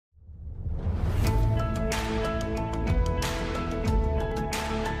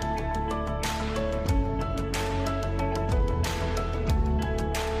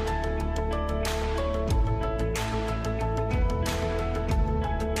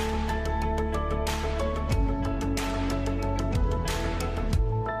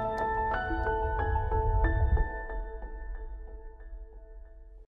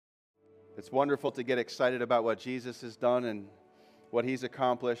It's wonderful to get excited about what Jesus has done and what he's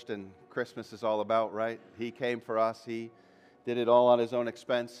accomplished, and Christmas is all about, right? He came for us. He did it all on his own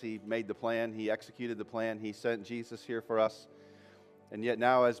expense. He made the plan. He executed the plan. He sent Jesus here for us. And yet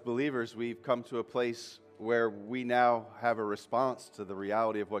now as believers, we've come to a place where we now have a response to the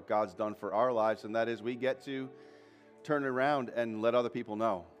reality of what God's done for our lives, and that is we get to turn around and let other people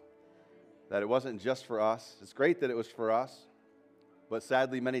know that it wasn't just for us. It's great that it was for us, but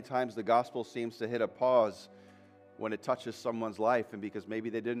sadly many times the gospel seems to hit a pause when it touches someone's life, and because maybe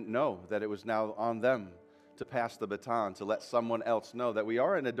they didn't know that it was now on them to pass the baton, to let someone else know that we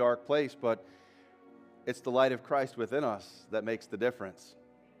are in a dark place, but it's the light of Christ within us that makes the difference.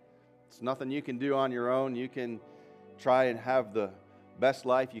 It's nothing you can do on your own. You can try and have the best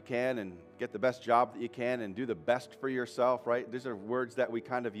life you can and get the best job that you can and do the best for yourself, right? These are words that we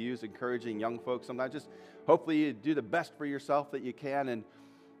kind of use encouraging young folks sometimes. Just hopefully you do the best for yourself that you can, and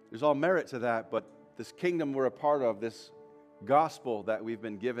there's all merit to that, but this kingdom we're a part of, this gospel that we've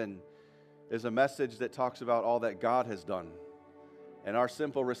been given, is a message that talks about all that God has done. And our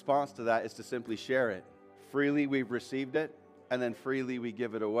simple response to that is to simply share it. Freely we've received it, and then freely we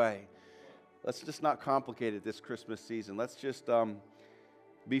give it away. Let's just not complicate it this Christmas season. Let's just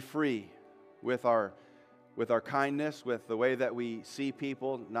be free with our kindness, with the way that we see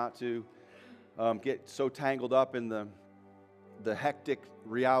people, not to get so tangled up in the hectic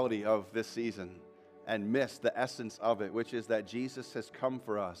reality of this season and miss the essence of it, which is that Jesus has come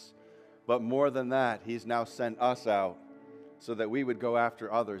for us. But more than that, he's now sent us out so that we would go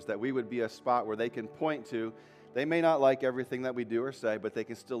after others, that we would be a spot where they can point to. They may not like everything that we do or say, but they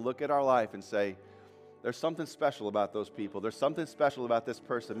can still look at our life and say, there's something special about those people. There's something special about this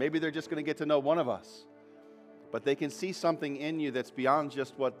person. Maybe they're just going to get to know one of us, but they can see something in you that's beyond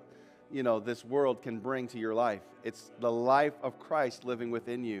just what, this world can bring to your life. It's the life of Christ living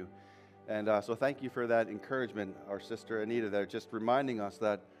within you. And so thank you for that encouragement, our sister Anita, there, just reminding us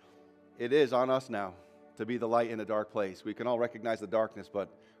that it is on us now to be the light in a dark place. We can all recognize the darkness, but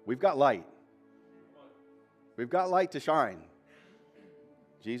we've got light. We've got light to shine.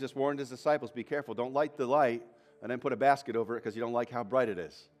 Jesus warned his disciples, be careful, don't light the light and then put a basket over it because you don't like how bright it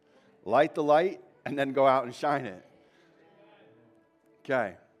is. Light the light and then go out and shine it.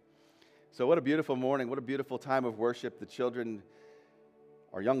 Okay. So what a beautiful morning. What a beautiful time of worship. The children,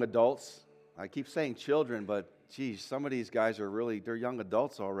 our young adults. I keep saying children, but geez, some of these guys they're young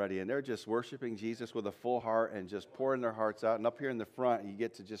adults already, and they're just worshiping Jesus with a full heart and just pouring their hearts out. And up here in the front, you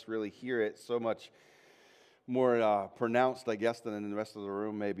get to just really hear it so much more pronounced, I guess, than in the rest of the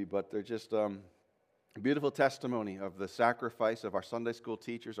room maybe, but they're just a beautiful testimony of the sacrifice of our Sunday school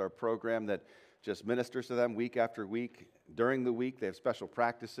teachers, our program that just ministers to them week after week. During the week, they have special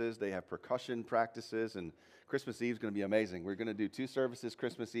practices, they have percussion practices, and Christmas Eve is going to be amazing. We're going to do 2 services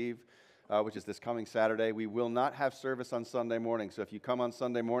Christmas Eve, which is this coming Saturday. We will not have service on Sunday morning, so if you come on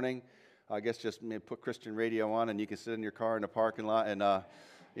Sunday morning, I guess just put Christian radio on and you can sit in your car in the parking lot and,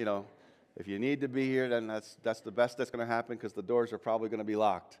 if you need to be here, then that's the best that's going to happen because the doors are probably going to be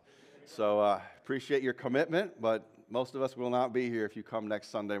locked. So appreciate your commitment, but most of us will not be here if you come next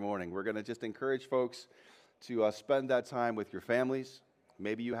Sunday morning. We're going to just encourage folks to spend that time with your families.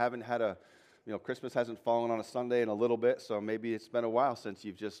 Maybe you haven't had Christmas hasn't fallen on a Sunday in a little bit, so maybe it's been a while since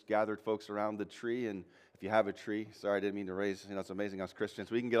you've just gathered folks around the tree. And if you have a tree, sorry, I didn't mean to raise, it's amazing us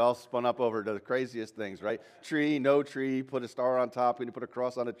Christians. We can get all spun up over to the craziest things, right? Tree, no tree, put a star on top, we need to put a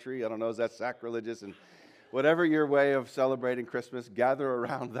cross on a tree. I don't know, is that sacrilegious? And whatever your way of celebrating Christmas, gather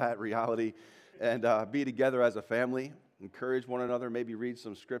around that reality and be together as a family. Encourage one another, maybe read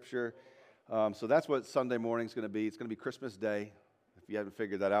some scripture. So that's what Sunday morning is going to be. It's going to be Christmas Day. If you haven't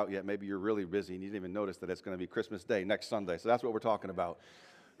figured that out yet, maybe you're really busy and you didn't even notice that it's going to be Christmas Day next Sunday. So that's what we're talking about.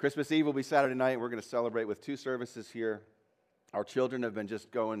 Christmas Eve will be Saturday night. We're going to celebrate with 2 services here. Our children have been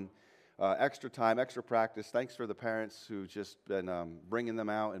just going extra time, extra practice. Thanks for the parents who just been bringing them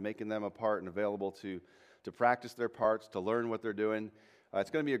out and making them a part and available to practice their parts, to learn what they're doing.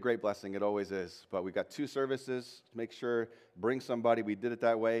 It's going to be a great blessing. It always is. But we've got 2 services. Make sure, bring somebody. We did it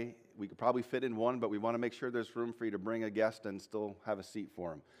that way. We could probably fit in one, but we want to make sure there's room for you to bring a guest and still have a seat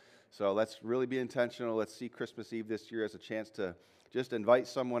for them. So let's really be intentional. Let's see Christmas Eve this year as a chance to just invite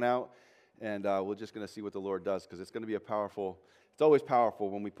someone out, and we're just going to see what the Lord does, because it's going to be it's always powerful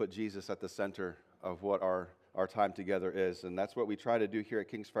when we put Jesus at the center of what our time together is, and that's what we try to do here at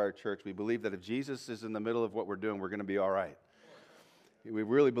Kingsfire Church. We believe that if Jesus is in the middle of what we're doing, we're going to be all right. We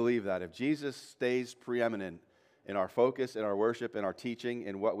really believe that. If Jesus stays preeminent in our focus, in our worship, in our teaching,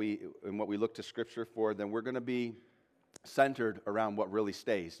 in what we look to Scripture for, then we're going to be centered around what really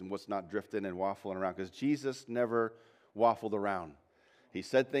stays and what's not drifting and waffling around, because Jesus never waffled around. He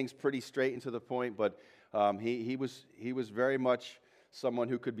said things pretty straight and to the point, but he was very much someone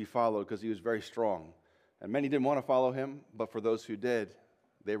who could be followed because he was very strong. And many didn't want to follow him, but for those who did,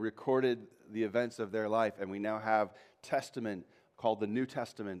 they recorded the events of their life, and we now have testament called the New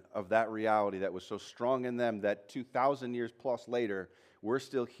Testament of that reality that was so strong in them that 2,000 years plus later, we're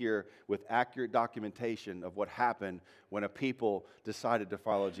still here with accurate documentation of what happened when a people decided to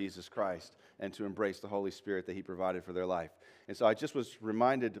follow Jesus Christ and to embrace the Holy Spirit that He provided for their life. And so I just was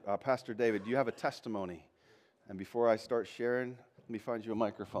reminded, Pastor David, do you have a testimony? And before I start sharing, let me find you a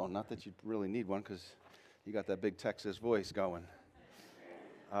microphone. Not that you really need one because you got that big Texas voice going.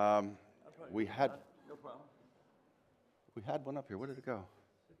 We had one up here. Where did it go?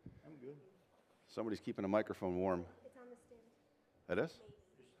 I'm good. Somebody's keeping a microphone warm. It's on the stand. It is?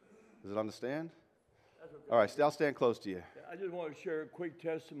 Is it on the stand? That's okay. All right, I'll stand close to you. I just want to share a quick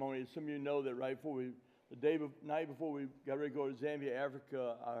testimony. Some of you know that right before night before we got ready to go to Zambia,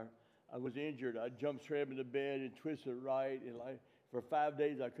 Africa, I was injured. I jumped straight up into bed and twisted right, and for 5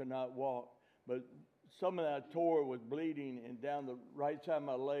 days I could not walk. But some of that tore was bleeding, and down the right side of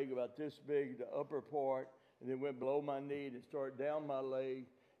my leg, about this big, the upper part, and then went below my knee and started down my leg,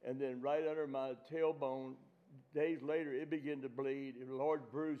 and then right under my tailbone. Days later, it began to bleed, and large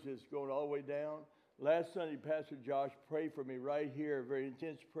bruises going all the way down. Last Sunday, Pastor Josh prayed for me right here, a very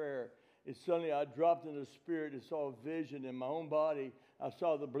intense prayer. And suddenly I dropped in the spirit and saw a vision in my own body. I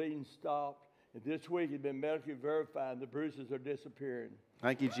saw the bleeding stop. And this week it's been medically verified, and the bruises are disappearing.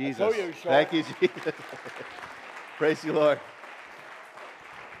 Thank you, Jesus. You, Thank you, Jesus. Praise you, Lord.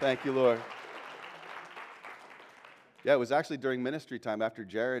 Thank you, Lord. Yeah, it was actually during ministry time after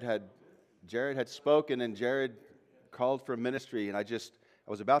Jared had spoken and Jared called for ministry, and I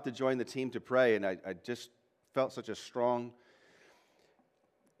was about to join the team to pray, and I just felt such a strong,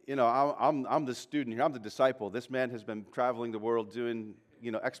 I'm the student here, I'm the disciple. This man has been traveling the world doing,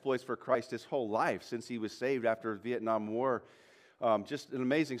 exploits for Christ his whole life since he was saved after the Vietnam War. Just an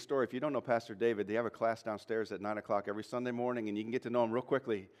amazing story. If you don't know Pastor David, they have a class downstairs at 9 o'clock every Sunday morning, and you can get to know him real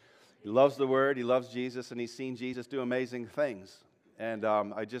quickly. He loves the Word, he loves Jesus, and he's seen Jesus do amazing things. And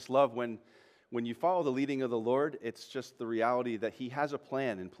I just love when you follow the leading of the Lord, it's just the reality that He has a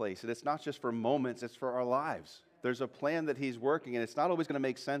plan in place. And it's not just for moments, it's for our lives. There's a plan that He's working, and it's not always going to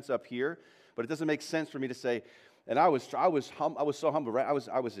make sense up here, but it doesn't make sense for me to say, and I was so humble, right?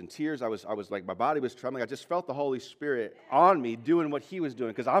 I was in tears. I was like, my body was trembling. I just felt the Holy Spirit on me doing what He was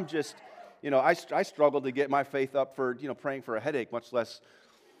doing, because I'm just, I struggled to get my faith up for, praying for a headache, much less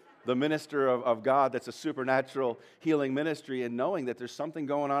the minister of God that's a supernatural healing ministry, and knowing that there's something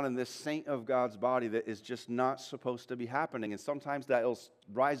going on in this saint of God's body that is just not supposed to be happening. And sometimes that will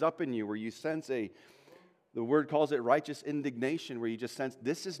rise up in you where you sense the Word calls it righteous indignation, where you just sense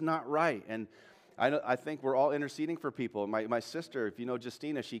this is not right. And I think we're all interceding for people. My sister, if you know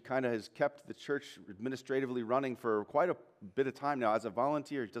Justina, she kind of has kept the church administratively running for quite a bit of time now as a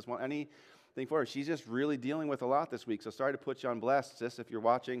volunteer. She doesn't want anything for her. She's just really dealing with a lot this week. So sorry to put you on blast, sis, if you're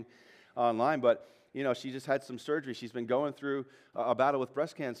watching online. But, she just had some surgery. She's been going through a battle with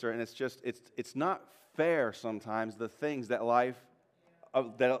breast cancer. And it's not fair sometimes, the things that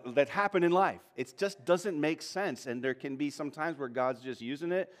that happen in life. It just doesn't make sense. And there can be some times where God's just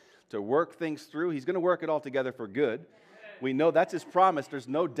using it to work things through. He's going to work it all together for good. We know that's His promise. There's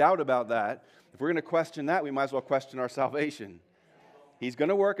no doubt about that. If we're going to question that, we might as well question our salvation. He's going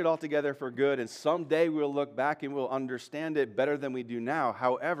to work it all together for good, and someday we'll look back and we'll understand it better than we do now.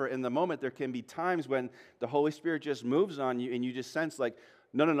 However, in the moment, there can be times when the Holy Spirit just moves on you and you just sense like,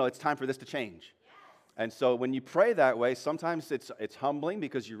 no, it's time for this to change. And so when you pray that way, sometimes it's humbling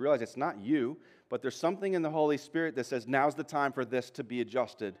because you realize it's not you, but there's something in the Holy Spirit that says, now's the time for this to be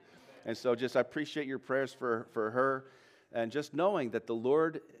adjusted. And so I appreciate your prayers for her, and just knowing that the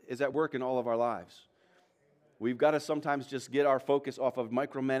Lord is at work in all of our lives. We've got to sometimes just get our focus off of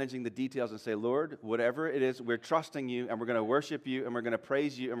micromanaging the details and say, Lord, whatever it is, we're trusting You, and we're going to worship You, and we're going to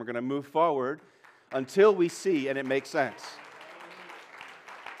praise You, and we're going to move forward until we see and it makes sense.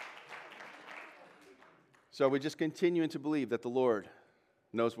 So we're just continuing to believe that the Lord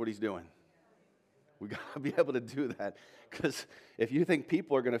knows what He's doing. We've got to be able to do that, because if you think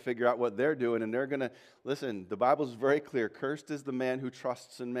people are going to figure out what they're doing and they're going to, listen, the Bible is very clear. Cursed is the man who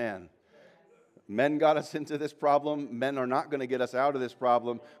trusts in man. Men got us into this problem. Men are not going to get us out of this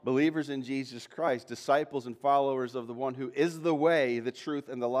problem. Believers in Jesus Christ, disciples and followers of the one who is the way, the truth,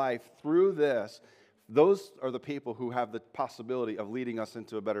 and the life, through this, those are the people who have the possibility of leading us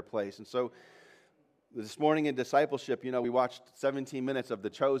into a better place. And so this morning in discipleship, we watched 17 minutes of The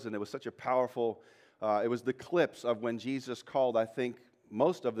Chosen. It was such a powerful, it was the clips of when Jesus called, I think,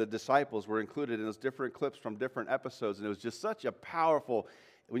 most of the disciples were included in those different clips from different episodes, and it was just such a powerful,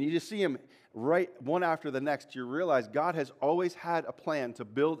 when you just see them right one after the next, you realize God has always had a plan to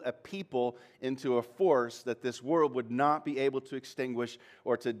build a people into a force that this world would not be able to extinguish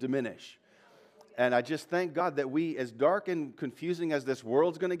or to diminish. And I just thank God that we, as dark and confusing as this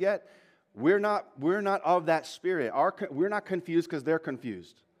world's going to get, we're not of that spirit. We're not confused because they're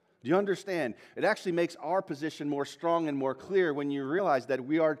confused. Do you understand? It actually makes our position more strong and more clear when you realize that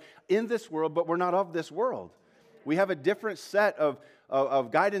we are in this world, but we're not of this world. We have a different set of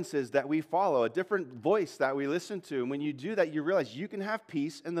guidances that we follow, a different voice that we listen to. And when you do that, you realize you can have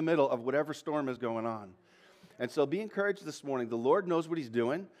peace in the middle of whatever storm is going on. And so be encouraged this morning. The Lord knows what He's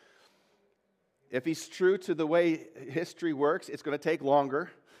doing. If He's true to the way history works, it's going to take longer.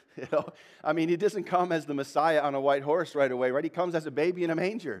 You know, I mean, He doesn't come as the Messiah on a white horse right away, right? He comes as a baby in a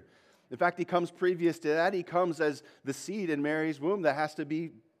manger. In fact, He comes previous to that. He comes as the seed in Mary's womb that has to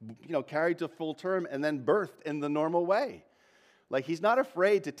be, carried to full term and then birthed in the normal way. Like, He's not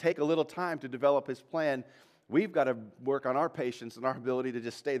afraid to take a little time to develop His plan. We've got to work on our patience and our ability to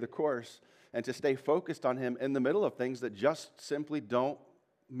just stay the course and to stay focused on Him in the middle of things that just simply don't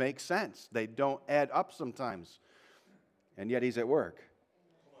make sense. They don't add up sometimes. And yet He's at work.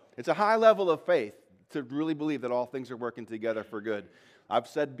 It's a high level of faith to really believe that all things are working together for good. I've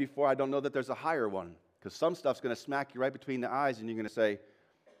said before, I don't know that there's a higher one, because some stuff's going to smack you right between the eyes, and you're going to say,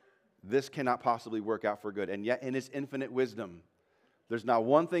 this cannot possibly work out for good. And yet, in His infinite wisdom, there's not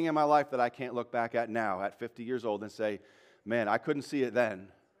one thing in my life that I can't look back at now, at 50 years old, and say, man, I couldn't see it then,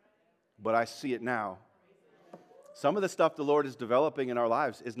 but I see it now. Some of the stuff the Lord is developing in our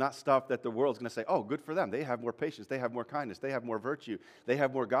lives is not stuff that the world's going to say, oh, good for them. They have more patience. They have more kindness. They have more virtue. They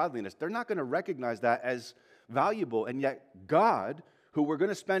have more godliness. They're not going to recognize that as valuable. And yet God, who we're going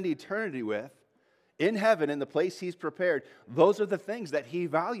to spend eternity with in heaven, in the place He's prepared, those are the things that He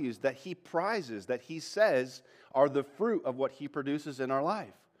values, that He prizes, that He says are the fruit of what He produces in our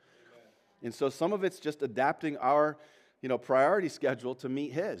life. Amen. And so some of it's just adapting our priority schedule to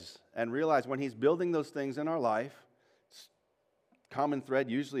meet His, and realize when He's building those things in our life, common thread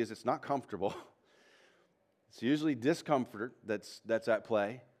usually is it's not comfortable. It's usually discomfort that's at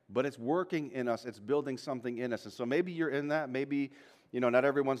play, but it's working in us. It's building something in us. And so maybe you're in that. Maybe, not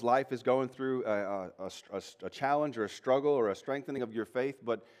everyone's life is going through a challenge or a struggle or a strengthening of your faith,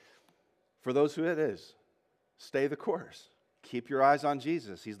 but for those who it is, stay the course. Keep your eyes on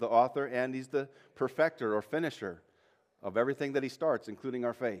Jesus. He's the author and He's the perfecter or finisher of everything that He starts, including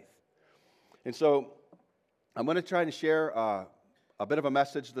our faith. And so I'm going to try to share a bit of a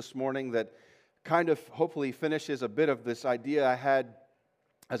message this morning that kind of hopefully finishes a bit of this idea I had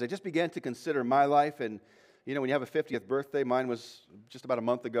as I just began to consider my life. And, when you have a 50th birthday, mine was just about a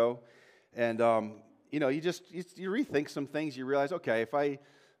month ago. And, you rethink some things. You realize, okay, if I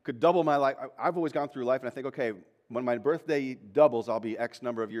could double my life, I've always gone through life and I think, okay, when my birthday doubles, I'll be X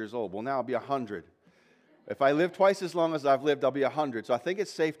number of years old. Well, now I'll be 100. If I live twice as long as I've lived, I'll be 100. So I think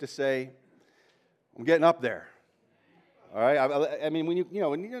it's safe to say I'm getting up there. All right? I mean, when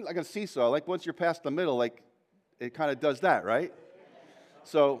you're like a seesaw, like once you're past the middle, like it kind of does that, right?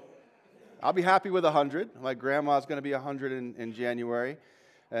 So I'll be happy with 100. My grandma's going to be 100 in January,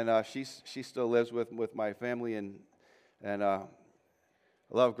 and she still lives with my family, and I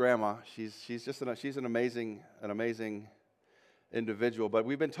love Grandma. She's an amazing individual. But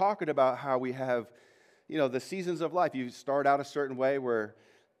we've been talking about how we have the seasons of life. You start out a certain way where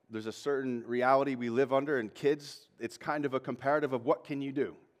there's a certain reality we live under, and kids, it's kind of a comparative of what can you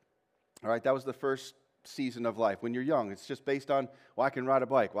do. All right, that was the first season of life. When you're young, it's just based on, well, I can ride a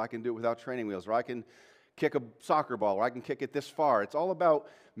bike, well, I can do it without training wheels, or I can kick a soccer ball, or I can kick it this far. It's all about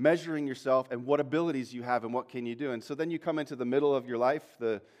measuring yourself and what abilities you have and what can you do. And so then you come into the middle of your life,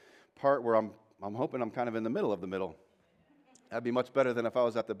 the part where I'm hoping I'm kind of in the middle of the middle. That'd be much better than if I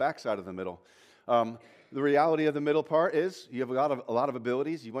was at the backside of the middle. The reality of the middle part is you have a lot of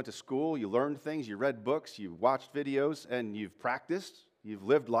abilities. You went to school, you learned things, you read books, you watched videos, and you've practiced. You've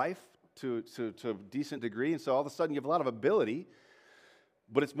lived life to a decent degree, and so all of a sudden you have a lot of ability,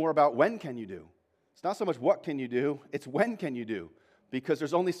 but it's more about when can you do. It's not so much what can you do, it's when can you do, because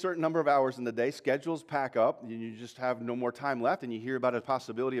there's only a certain number of hours in the day. Schedules pack up, and you just have no more time left, and you hear about a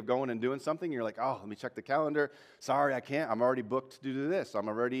possibility of going and doing something, and you're like, oh, let me check the calendar. Sorry, I can't. I'm already booked to do this. I'm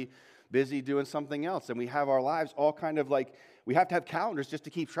already busy doing something else. And we have our lives all kind of like, we have to have calendars just to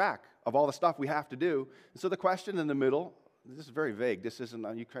keep track of all the stuff we have to do. And so the question in the middle, this is very vague. This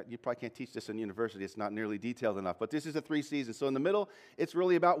isn't, you probably can't teach this in university. It's not nearly detailed enough. But this is the 3 seasons. So in the middle, it's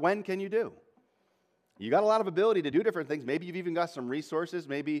really about when can you do. You got a lot of ability to do different things. Maybe you've even got some resources.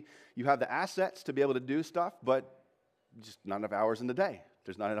 Maybe you have the assets to be able to do stuff. But just not enough hours in the day.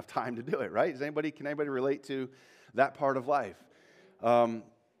 There's not enough time to do it, right? Can anybody relate to that part of life?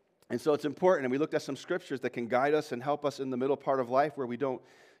 And so it's important, and we looked at some scriptures that can guide us and help us in the middle part of life where we don't,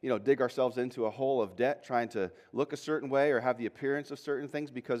 dig ourselves into a hole of debt trying to look a certain way or have the appearance of certain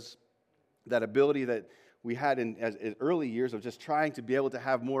things, because that ability that we had in early years of just trying to be able to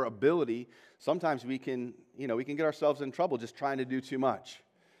have more ability, sometimes we can get ourselves in trouble just trying to do too much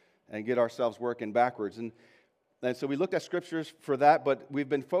and get ourselves working backwards. And so we looked at scriptures for that, but we've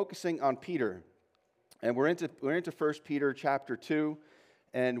been focusing on Peter. And we're into 1 Peter chapter 2.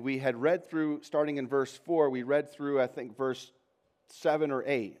 And we had read through, starting in verse 4, we read through, I think, verse 7 or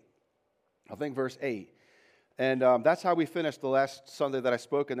 8. I think verse 8. And that's how we finished the last Sunday that I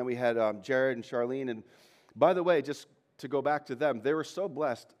spoke. And then we had Jared and Charlene. And by the way, just to go back to them, they were so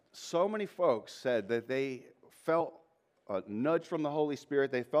blessed. So many folks said that they felt a nudge from the Holy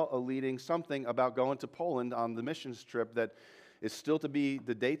Spirit. They felt a leading, something about going to Poland on the missions trip that is still to be,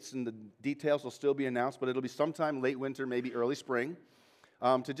 the dates and the details will still be announced, but it'll be sometime late winter, maybe early spring.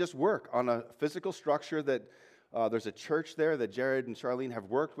 To just work on a physical structure that there's a church there that Jared and Charlene have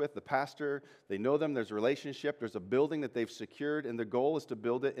worked with, the pastor, they know them, there's a relationship, there's a building that they've secured, and the goal is to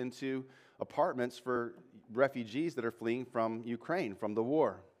build it into apartments for refugees that are fleeing from Ukraine, from the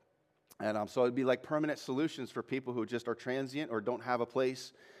war. And so it'd be like permanent solutions for people who just are transient or don't have a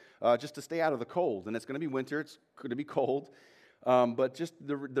place just to stay out of the cold. And it's going to be winter, it's going to be cold. But just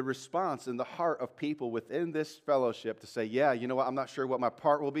the response in the heart of people within this fellowship to say, yeah, you know what, I'm not sure what my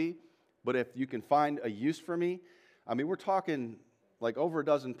part will be, but if you can find a use for me, I mean, we're talking like over a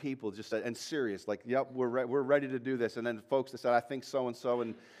dozen people just said, and serious, like, yep, we're ready to do this. And then folks that said, I think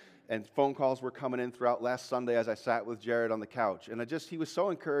so-and-so, and phone calls were coming in throughout last Sunday as I sat with Jared on the couch. And he was so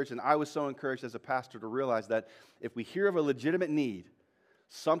encouraged, and I was so encouraged as a pastor to realize that if we hear of a legitimate need,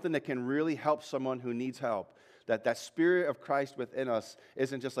 something that can really help someone who needs help, that spirit of Christ within us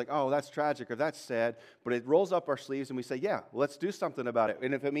isn't just like, oh, that's tragic or that's sad, but it rolls up our sleeves and we say, yeah, let's do something about it.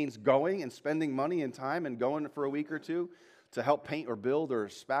 And if it means going and spending money and time and going for a week or two to help paint or build or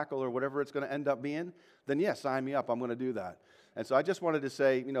spackle or whatever it's going to end up being, then yeah, sign me up. I'm going to do that. And so I just wanted to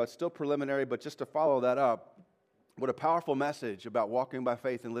say, it's still preliminary, but just to follow that up, what a powerful message about walking by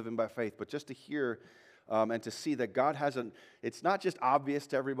faith and living by faith, but just to hear and to see that God it's not just obvious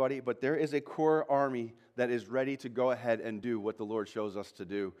to everybody, but there is a core army that is ready to go ahead and do what the Lord shows us to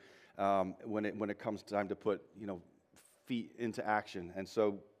do when it comes time to put, feet into action. And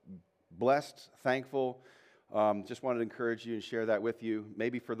so blessed, thankful, just wanted to encourage you and share that with you.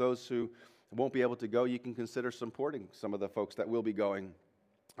 Maybe for those who won't be able to go, you can consider supporting some of the folks that will be going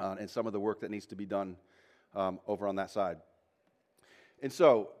and some of the work that needs to be done over on that side. And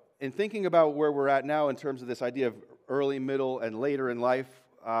so, in thinking about where we're at now in terms of this idea of early, middle, and later in life,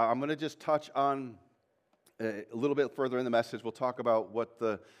 I'm going to just touch on a little bit further in the message. We'll talk about what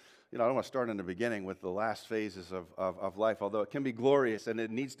I don't want to start in the beginning with the last phases of life, although it can be glorious, and it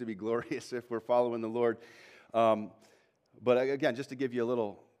needs to be glorious if we're following the Lord. But again, just to give you a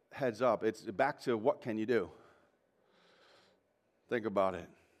little heads up, it's back to what can you do? Think about it.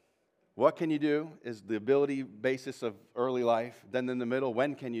 What can you do is the ability basis of early life. Then in the middle,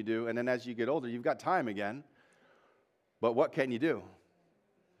 when can you do? And then as you get older, you've got time again. But what can you do?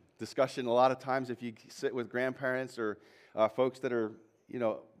 Discussion a lot of times if you sit with grandparents or folks that are,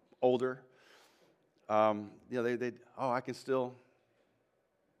 older, I can still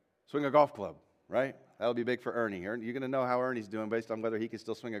swing a golf club, right? That'll be big for Ernie. You're going to know how Ernie's doing based on whether he can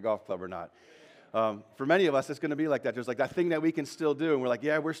still swing a golf club or not. For many of us, it's going to be like that. There's like that thing that we can still do, and we're like,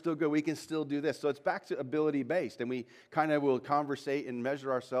 yeah, we're still good. We can still do this. So it's back to ability-based, and we kind of will conversate and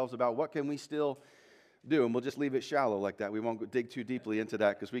measure ourselves about what can we still do, and we'll just leave it shallow like that. We won't dig too deeply into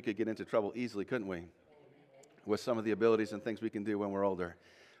that because we could get into trouble easily, couldn't we, with some of the abilities and things we can do when we're older.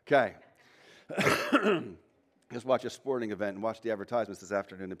 Okay. Just watch a sporting event and watch the advertisements this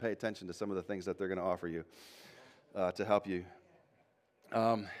afternoon and pay attention to some of the things that they're going to offer you to help you.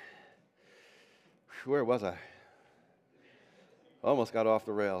 Where was I? Almost got off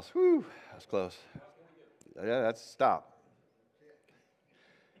the rails. Whew, that was close. Yeah, that's stop.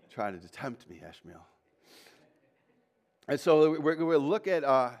 Trying to tempt me, Ashmiel. And so we'll look at.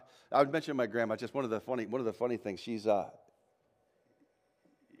 I would mention my grandma. Just one of the funny things. She's in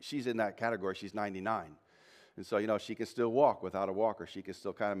that category. She's 99. And so, she can still walk without a walker. She can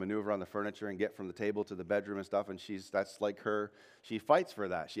still kind of maneuver on the furniture and get from the table to the bedroom and stuff. And that's like her. She fights for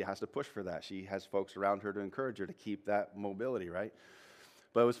that. She has to push for that. She has folks around her to encourage her to keep that mobility, right?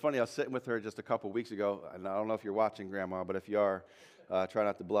 But it was funny. I was sitting with her just a couple weeks ago. And I don't know if you're watching, Grandma, but if you are, try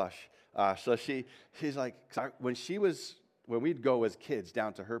not to blush. So she's like, when we'd go as kids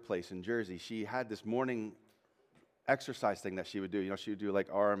down to her place in Jersey, she had this morning exercise thing that she would do. You know, she would do like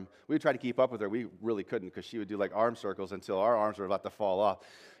we would try to keep up with her. We really couldn't because she would do like arm circles until our arms were about to fall off.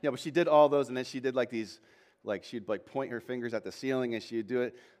 You know, but she did all those, and then she did like these, like she'd like point her fingers at the ceiling and she would do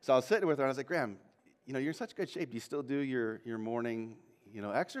it. So I was sitting with her and I was like, Graham, you know, you're in such good shape. Do you still do your morning, you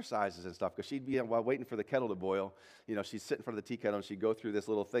know, exercises and stuff? Because she'd be, while waiting for the kettle to boil, you know, she'd sit in front of the tea kettle and she'd go through this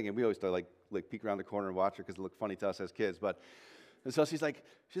little thing. And we always thought like peek around the corner and watch her because it looked funny to us as kids. And so she's like,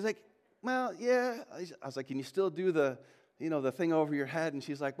 well, yeah. I was like, can you still do the, you know, the thing over your head? And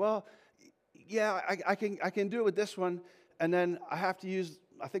she's like, well, yeah, I can do it with this one. And then I have to use,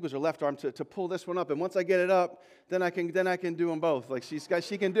 I think it was her left arm to pull this one up. And once I get it up, then I can do them both. Like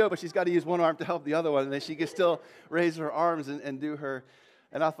she can do it, but she's got to use one arm to help the other one. And then she can still raise her arms and do her.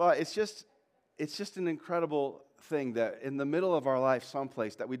 And I thought it's just an incredible thing that in the middle of our life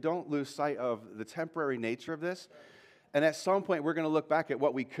someplace that we don't lose sight of the temporary nature of this. And at some point, we're going to look back at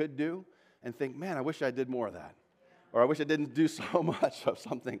what we could do and think, man, I wish I did more of that. Or I wish I didn't do so much of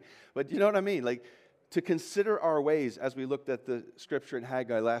something. But you know what I mean? Like, to consider our ways, as we looked at the scripture in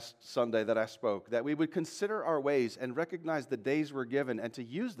Haggai last Sunday that I spoke, that we would consider our ways and recognize the days we're given and to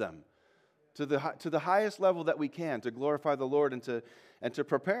use them to the highest level that we can to glorify the Lord and to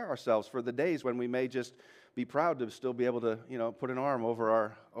prepare ourselves for the days when we may just be proud to still be able to, you know, put an arm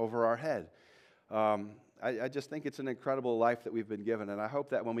over our head. I just think it's an incredible life that we've been given, and I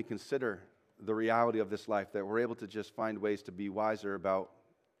hope that when we consider the reality of this life, that we're able to just find ways to be wiser about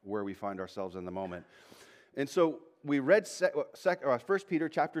where we find ourselves in the moment. And so we read 1 Peter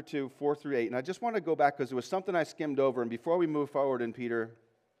chapter 2, 4 through 8, and I just want to go back because it was something I skimmed over, and before we move forward in Peter,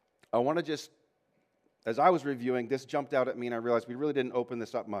 I want to just, as I was reviewing, this jumped out at me, and I realized we really didn't open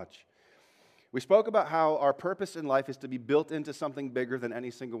this up much. We spoke about how our purpose in life is to be built into something bigger than any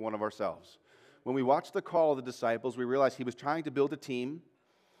single one of ourselves. When we watched the call of the disciples, we realized he was trying to build a team,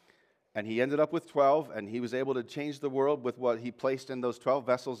 and he ended up with 12, and he was able to change the world with what he placed in those 12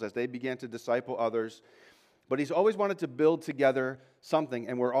 vessels as they began to disciple others. But he's always wanted to build together something,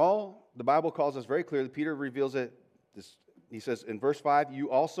 and the Bible calls us very clearly, Peter reveals it, he says in verse 5, you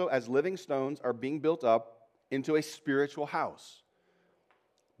also as living stones are being built up into a spiritual house.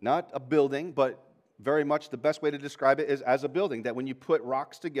 Not a building, but very much the best way to describe it is as a building, that when you put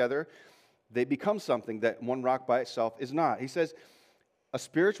rocks together, they become something that one rock by itself is not. He says, a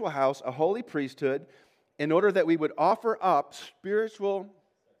spiritual house, a holy priesthood, in order that we would offer up spiritual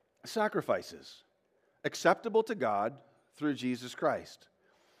sacrifices acceptable to God through Jesus Christ.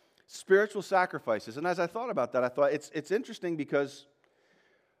 Spiritual sacrifices. And as I thought about that, I thought it's interesting because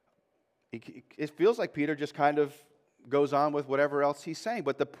it feels like Peter just kind of goes on with whatever else he's saying.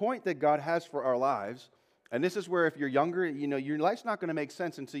 But the point that God has for our lives, and this is where if you're younger, you know, your life's not going to make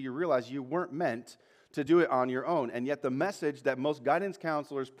sense until you realize you weren't meant to do it on your own. And yet the message that most guidance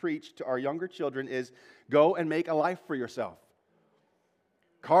counselors preach to our younger children is go and make a life for yourself.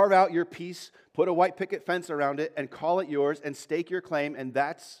 Carve out your piece, put a white picket fence around it, and call it yours, and stake your claim. And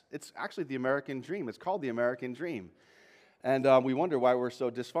it's actually the American dream. It's called the American dream. And we wonder why we're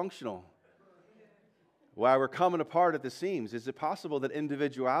so dysfunctional. Why we're coming apart at the seams. Is it possible that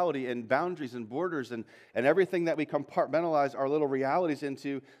individuality and boundaries and borders and everything that we compartmentalize our little realities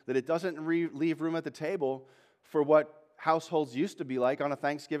into, that it doesn't leave room at the table for what households used to be like on a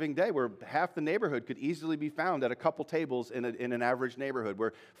Thanksgiving day, where half the neighborhood could easily be found at a couple tables in an average neighborhood,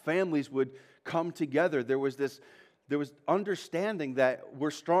 where families would come together. There was understanding that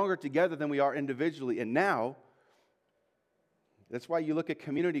we're stronger together than we are individually. And now, that's why you look at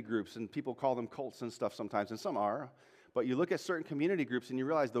community groups, and people call them cults and stuff sometimes, and some are. But you look at certain community groups, and you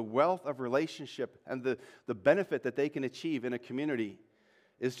realize the wealth of relationship and the benefit that they can achieve in a community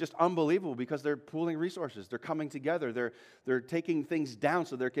is just unbelievable because they're pooling resources. They're coming together. They're taking things down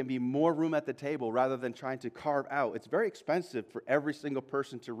so there can be more room at the table rather than trying to carve out. It's very expensive for every single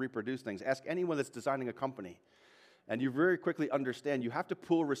person to reproduce things. Ask anyone that's designing a company. And you very quickly understand you have to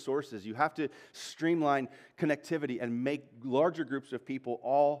pool resources. You have to streamline connectivity and make larger groups of people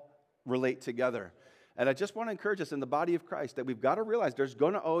all relate together. And I just want to encourage us in the body of Christ that we've got to realize there's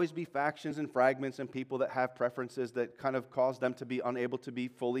going to always be factions and fragments and people that have preferences that kind of cause them to be unable to be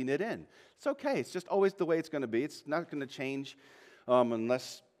fully knit in. It's okay. It's just always the way it's going to be. It's not going to change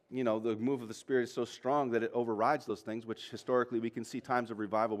unless, you know, the move of the Spirit is so strong that it overrides those things, which historically we can see times of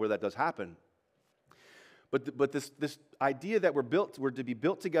revival where that does happen. But this idea that we're to be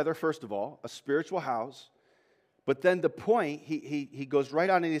built together, first of all, a spiritual house. But then the point, he goes right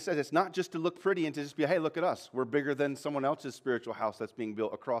on and he says it's not just to look pretty and to just be, hey, look at us. We're bigger than someone else's spiritual house that's being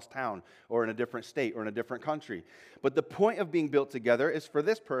built across town or in a different state or in a different country. But the point of being built together is for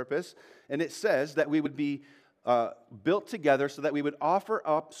this purpose, and it says that we would be built together so that we would offer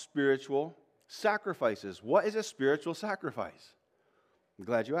up spiritual sacrifices. What is a spiritual sacrifice? I'm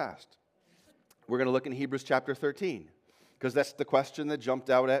glad you asked. We're going to look in Hebrews chapter 13, because that's the question that jumped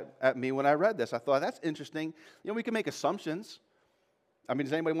out at me when I read this. I thought, that's interesting. We can make assumptions. I mean,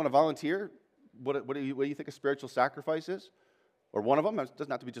 does anybody want to volunteer? What do you think a spiritual sacrifice is? Or one of them? It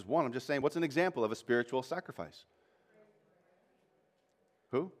doesn't have to be just one. I'm just saying, what's an example of a spiritual sacrifice?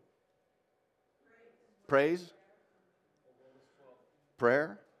 Who? Praise?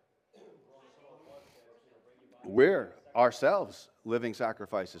 Prayer? We're ourselves living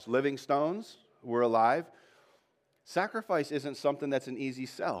sacrifices. Living stones, we're alive. Sacrifice isn't something that's an easy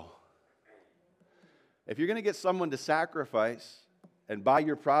sell. If you're going to get someone to sacrifice and buy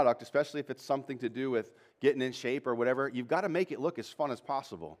your product, especially if it's something to do with getting in shape or whatever, you've got to make it look as fun as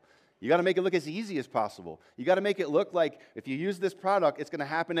possible. You got to make it look as easy as possible. You got to make it look like if you use this product, it's going to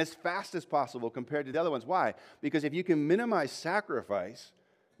happen as fast as possible compared to the other ones. Why? Because if you can minimize sacrifice,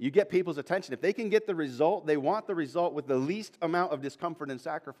 you get people's attention. If they can get the result, they want the result with the least amount of discomfort and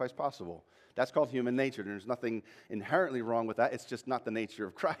sacrifice possible. That's called human nature. There's nothing inherently wrong with that. It's just not the nature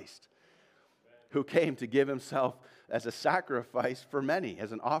of Christ, who came to give himself as a sacrifice for many,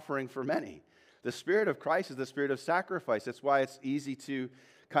 as an offering for many. The Spirit of Christ is the Spirit of sacrifice. That's why it's easy to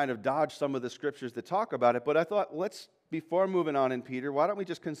kind of dodge some of the scriptures that talk about it. But I thought, before moving on in Peter, why don't we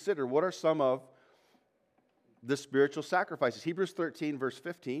just consider what are some of the spiritual sacrifices? Hebrews 13, verse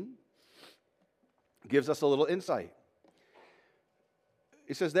 15, gives us a little insight.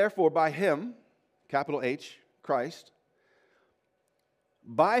 It says, therefore, by him, capital H, Christ,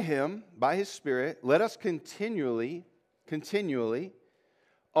 by him, by his Spirit, let us continually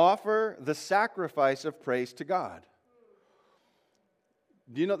offer the sacrifice of praise to God.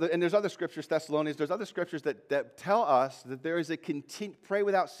 Do you know, and there's other scriptures, Thessalonians, there's other scriptures that tell us that there is pray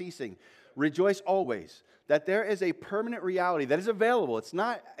without ceasing, rejoice always, that there is a permanent reality that is available. It's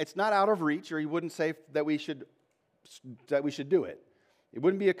not out of reach, or he wouldn't say that we should do it. It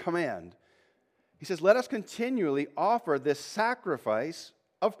wouldn't be a command. He says, let us continually offer this sacrifice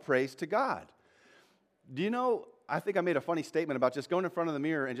of praise to God. Do you know, I think I made a funny statement about just going in front of the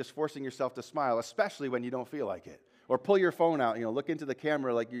mirror and just forcing yourself to smile, especially when you don't feel like it. Or pull your phone out, look into the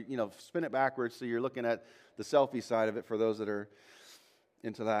camera like spin it backwards so you're looking at the selfie side of it for those that are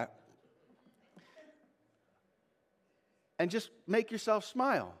into that. And just make yourself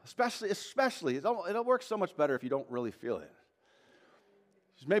smile, especially. It'll work so much better if you don't really feel it.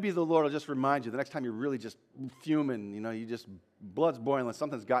 Maybe the Lord will just remind you the next time you're really just fuming, you just, blood's boiling,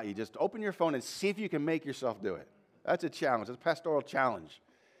 something's got you. Just open your phone and see if you can make yourself do it. That's a challenge. It's a pastoral challenge.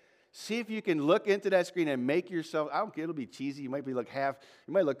 See if you can look into that screen and make yourself, I don't care, it'll be cheesy. You might be you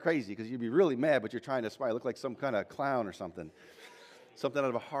might look crazy because you'd be really mad, but you're trying to smile. You look like some kind of clown or something. Something out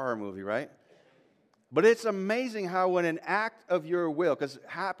of a horror movie, right? But it's amazing how when an act of your will, because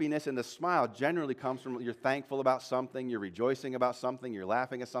happiness and the smile generally comes from you're thankful about something, you're rejoicing about something, you're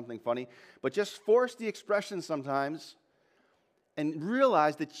laughing at something funny, but just force the expression sometimes and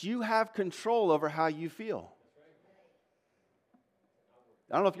realize that you have control over how you feel.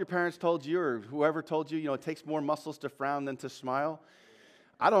 I don't know if your parents told you or whoever told you, it takes more muscles to frown than to smile.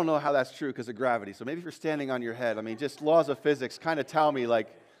 I don't know how that's true because of gravity. So maybe if you're standing on your head, just laws of physics kind of tell me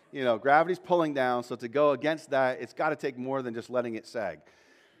gravity's pulling down. So to go against that, it's got to take more than just letting it sag.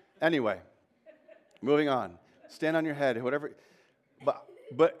 Anyway, moving on. Stand on your head, whatever.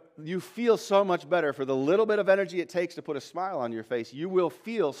 But you feel so much better for the little bit of energy it takes to put a smile on your face. You will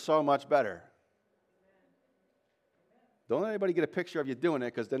feel so much better. Don't let anybody get a picture of you doing it,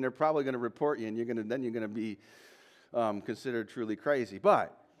 because then they're probably going to report you, and you're going to be considered truly crazy.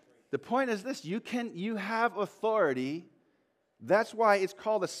 But the point is this: you have authority. That's why it's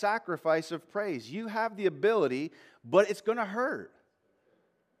called a sacrifice of praise. You have the ability, but it's going to hurt.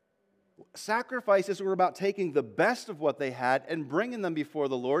 Sacrifices were about taking the best of what they had and bringing them before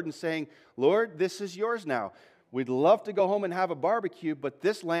the Lord and saying, Lord, this is yours now. We'd love to go home and have a barbecue, but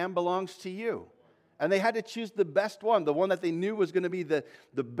this lamb belongs to you. And they had to choose the best one, the one that they knew was going to be the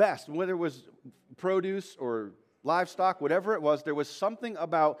best. Whether it was produce or livestock, whatever it was, there was something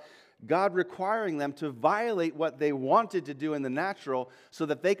about God requiring them to violate what they wanted to do in the natural so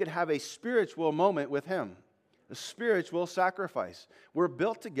that they could have a spiritual moment with Him, a spiritual sacrifice. We're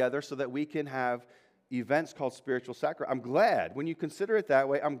built together so that we can have events called spiritual sacrifice. I'm glad, when you consider it that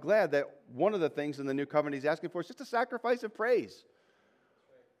way, I'm glad that one of the things in the new covenant He's asking for is just a sacrifice of praise.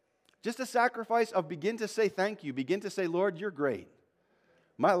 Just a sacrifice of begin to say thank you. Begin to say, Lord, you're great.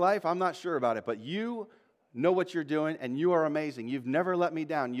 My life, I'm not sure about it, but you know what you're doing, and you are amazing. You've never let me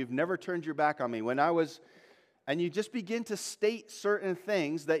down. You've never turned your back on me. And and you just begin to state certain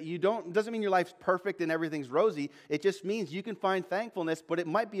things that you don't, doesn't mean your life's perfect and everything's rosy. It just means you can find thankfulness, but it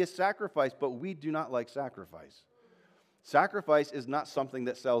might be a sacrifice, but we do not like sacrifice. Sacrifice is not something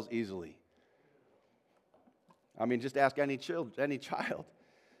that sells easily. I mean, just ask any child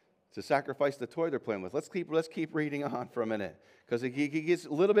to sacrifice the toy they're playing with. Let's keep reading on for a minute, because he gets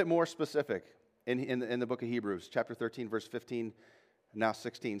a little bit more specific in the book of Hebrews, chapter 13, verse 15, now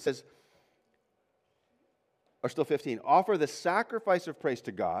 16. It says, or still 15, offer the sacrifice of praise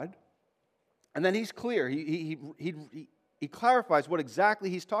to God. And then he's clear. He clarifies what exactly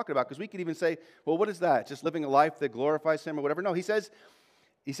he's talking about, because we could even say, well, what is that? Just living a life that glorifies him or whatever? No, he says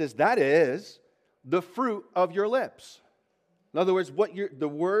that is the fruit of your lips. In other words, the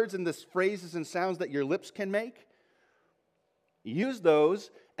words and the phrases and sounds that your lips can make, use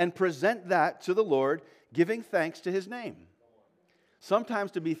those and present that to the Lord, giving thanks to his name. Sometimes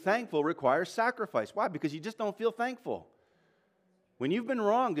to be thankful requires sacrifice. Why? Because you just don't feel thankful. When you've been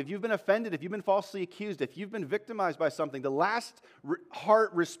wronged, if you've been offended, if you've been falsely accused, if you've been victimized by something, the last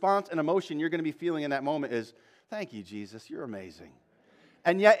heart response and emotion you're going to be feeling in that moment is, thank you, Jesus, you're amazing.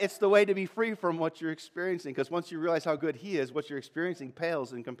 And yet it's the way to be free from what you're experiencing, because once you realize how good he is, what you're experiencing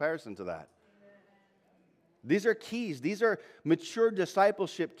pales in comparison to that. These are keys. These are mature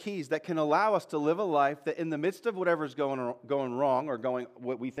discipleship keys that can allow us to live a life that in the midst of whatever's going wrong or going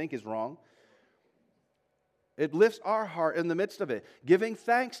what we think is wrong, it lifts our heart in the midst of it, giving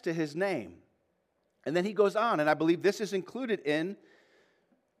thanks to his name. And then he goes on, and I believe this is included in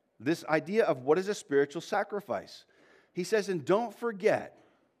this idea of what is a spiritual sacrifice. He says, and don't forget.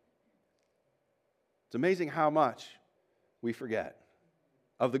 It's amazing how much we forget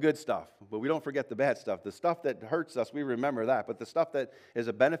of the good stuff, but we don't forget the bad stuff. The stuff that hurts us, we remember that. But the stuff that is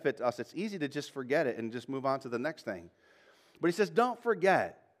a benefit to us, it's easy to just forget it and just move on to the next thing. But he says, don't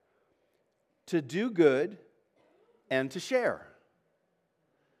forget to do good and to share.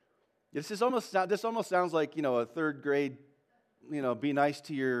 This almost sounds like, a third grade, be nice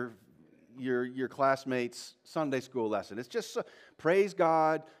to your classmates' Sunday school lesson. It's just praise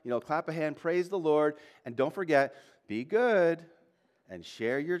God, clap a hand, praise the Lord, and don't forget, be good. And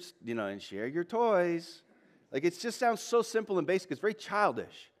share your toys. Like, it just sounds so simple and basic. It's very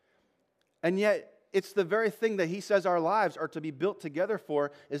childish. And yet, it's the very thing that he says our lives are to be built together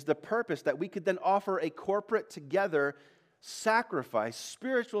for, is the purpose that we could then offer a corporate together sacrifice,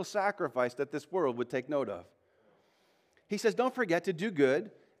 spiritual sacrifice that this world would take note of. He says, don't forget to do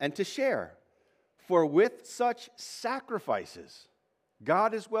good and to share. For with such sacrifices,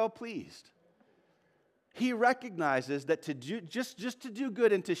 God is well pleased. He recognizes that to do just to do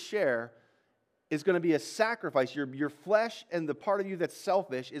good and to share is going to be a sacrifice. Your flesh and the part of you that's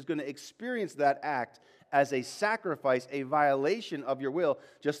selfish is going to experience that act as a sacrifice, a violation of your will,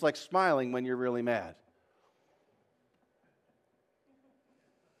 just like smiling when you're really mad.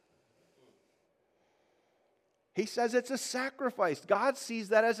 He says it's a sacrifice. God sees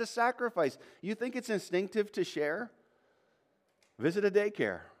that as a sacrifice. You think it's instinctive to share? Visit a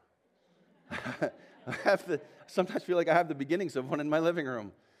daycare. I sometimes feel like I have the beginnings of one in my living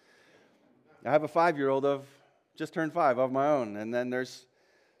room. I have a 5-year-old just turned 5 of my own, and then there's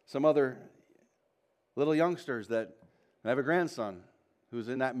some other little youngsters that I have a grandson who's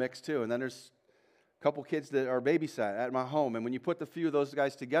in that mix too, and then there's a couple kids that are babysat at my home, and when you put the few of those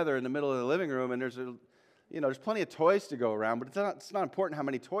guys together in the middle of the living room, and there's plenty of toys to go around, but it's not important how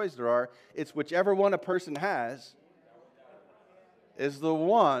many toys there are. It's whichever one a person has is the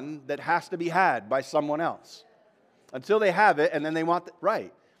one that has to be had by someone else until they have it, and then they want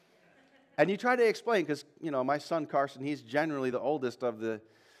right. And you try to explain, because, my son Carson, he's generally the oldest of the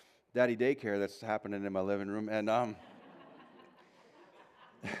daddy daycare that's happening in my living room, and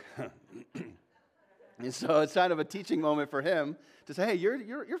and so it's kind of a teaching moment for him to say, hey,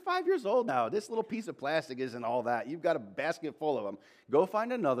 you're 5 years old now. This little piece of plastic isn't all that. You've got a basket full of them. Go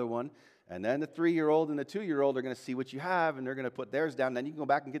find another one. And then the 3-year-old and the 2-year-old are going to see what you have, and they're going to put theirs down. Then you can go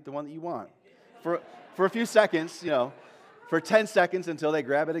back and get the one that you want for a few seconds, for 10 seconds until they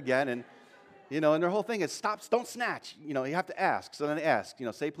grab it again. And, and their whole thing is stop, don't snatch. You have to ask. So then they ask,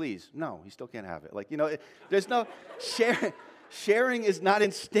 say please. No, you still can't have it. There's no sharing is not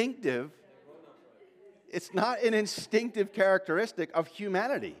instinctive. It's not an instinctive characteristic of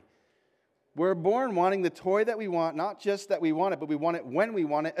humanity. We're born wanting the toy that we want, not just that we want it, but we want it when we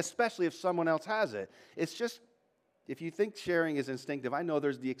want it, especially if someone else has it. It's just, if you think sharing is instinctive, I know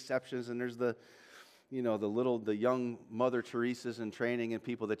there's the exceptions, and there's the young Mother Teresa's in training and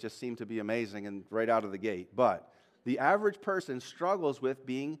people that just seem to be amazing and right out of the gate. But the average person struggles with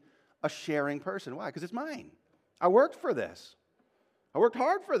being a sharing person. Why? Because it's mine. I worked for this. I worked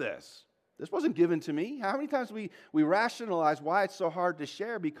hard for this. This wasn't given to me. How many times we rationalize why it's so hard to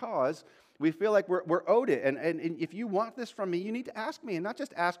share because we feel like we're owed it. And if you want this from me, you need to ask me. And not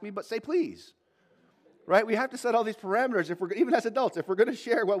just ask me, but say please. Right? We have to set all these parameters. Even as adults, if we're going to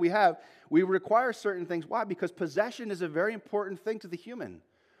share what we have, we require certain things. Why? Because possession is a very important thing to the human.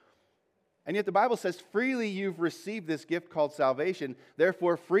 And yet the Bible says, freely you've received this gift called salvation,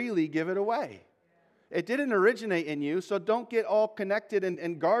 therefore freely give it away. It didn't originate in you, so don't get all connected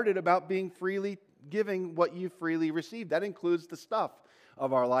and guarded about being freely giving what you freely received. That includes the stuff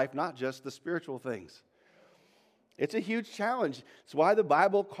of our life, not just the spiritual things. It's a huge challenge. It's why the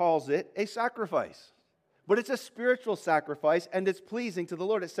Bible calls it a sacrifice. But it's a spiritual sacrifice, and it's pleasing to the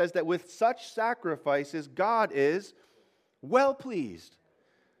Lord. It says that with such sacrifices, God is well pleased.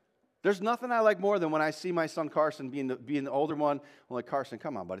 There's nothing I like more than when I see my son Carson being the older one. I'm like, Carson,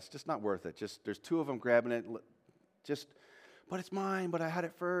 come on, bud. It's just not worth it. Just there's two of them grabbing it. But it's mine, but I had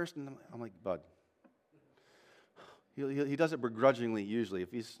it first. And I'm like, bud. He does it begrudgingly usually.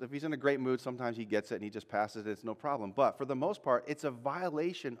 If he's in a great mood, sometimes he gets it and he just passes it. It's no problem. But for the most part, it's a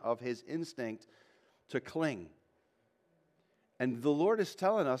violation of his instinct to cling. And the Lord is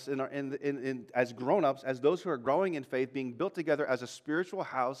telling us as grown-ups, as those who are growing in faith, being built together as a spiritual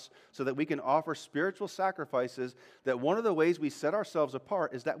house so that we can offer spiritual sacrifices, that one of the ways we set ourselves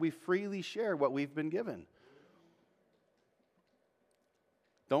apart is that we freely share what we've been given.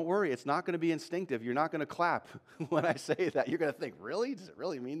 Don't worry, it's not going to be instinctive. You're not going to clap when I say that. You're going to think, really? Does it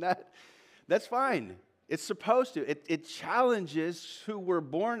really mean that? That's fine. It's supposed to. It challenges who we're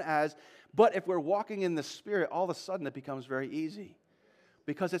born as. But if we're walking in the Spirit, all of a sudden it becomes very easy.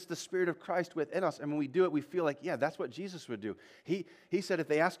 Because it's the Spirit of Christ within us. And when we do it, we feel like, yeah, that's what Jesus would do. He said, if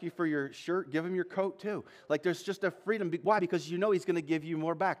they ask you for your shirt, give them your coat too. Like there's just a freedom. Why? Because you know He's going to give you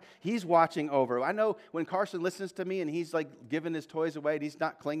more back. He's watching over. I know when Carson listens to me and he's like giving his toys away and he's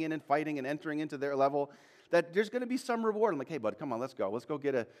not clinging and fighting and entering into their level, that there's going to be some reward. I'm like, hey, bud, come on, let's go. Let's go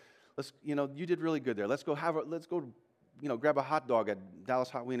get you did really good there. Let's go grab a hot dog at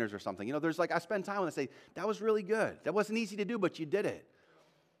Dallas Hot Wieners or something. There's I spend time and I say, that was really good. That wasn't easy to do, but you did it.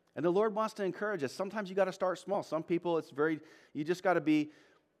 And the Lord wants to encourage us. Sometimes you got to start small. Some people, you just got to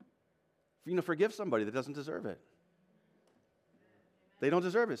forgive somebody that doesn't deserve it. They don't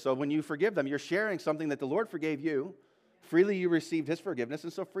deserve it. So when you forgive them, you're sharing something that the Lord forgave you. Freely you received His forgiveness,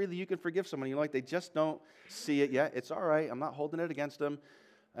 and so freely you can forgive someone. They just don't see it yet. It's all right. I'm not holding it against them.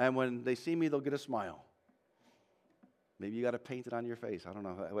 And when they see me, they'll get a smile. Maybe you got to paint it on your face. I don't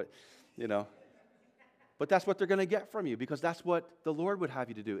know. But that's what they're going to get from you because that's what the Lord would have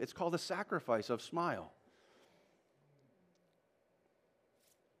you to do. It's called a sacrifice of smile.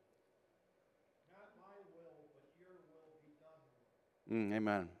 Not my will, but your will be done.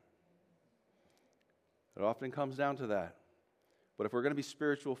 Amen. It often comes down to that. But if we're going to be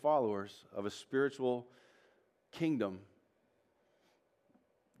spiritual followers of a spiritual kingdom,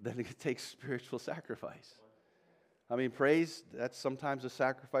 then it takes spiritual sacrifice. Praise, that's sometimes a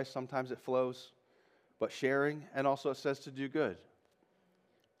sacrifice, sometimes it flows. But sharing, and also it says to do good.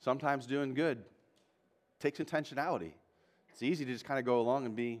 Sometimes doing good takes intentionality. It's easy to just kind of go along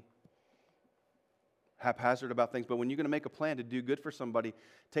and be haphazard about things, but when you're going to make a plan to do good for somebody, it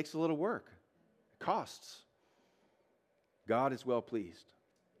takes a little work. It costs. God is well pleased.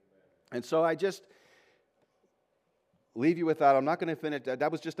 And so I just leave you with that. I'm not going to finish.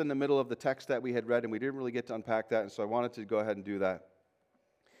 That was just in the middle of the text that we had read, and we didn't really get to unpack that, and so I wanted to go ahead and do that.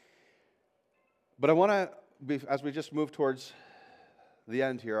 But I want to, as we just move towards the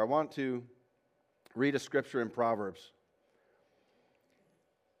end here, I want to read a scripture in Proverbs.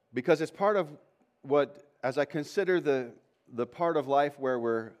 Because it's part of what, as I consider the part of life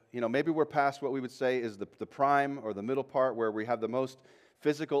where maybe we're past what we would say is the prime or the middle part where we have the most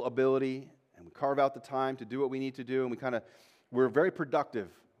physical ability and we carve out the time to do what we need to do, and we're very productive.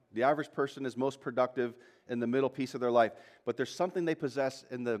 The average person is most productive in the middle piece of their life. But there's something they possess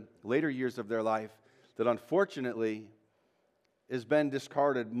in the later years of their life that unfortunately has been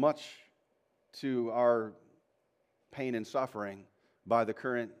discarded much to our pain and suffering by the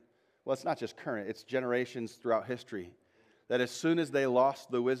current, well, it's not just current, it's generations throughout history. That as soon as they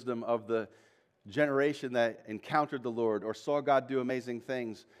lost the wisdom of the generation that encountered the Lord or saw God do amazing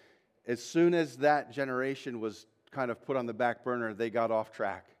things, as soon as that generation was kind of put on the back burner, they got off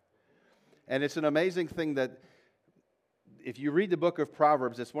track. And it's an amazing thing that if you read the book of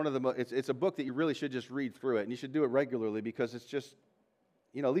Proverbs, it's a book that you really should just read through it, and you should do it regularly because it's just,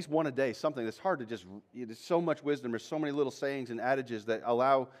 at least one a day, something that's hard to just, there's so much wisdom, there's so many little sayings and adages that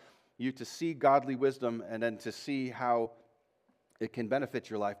allow you to see godly wisdom and then to see how it can benefit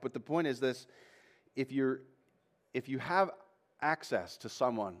your life. But the point is this, if you have access to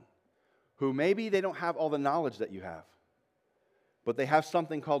someone who maybe they don't have all the knowledge that you have, but they have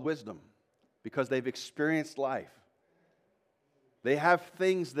something called wisdom because they've experienced life. They have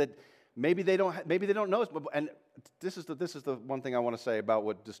things that maybe they don't know. And this is the one thing I want to say about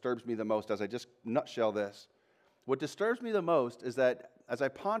what disturbs me the most as I just nutshell this. What disturbs me the most is that as I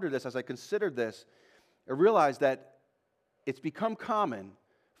ponder this, as I considered this, I realized that it's become common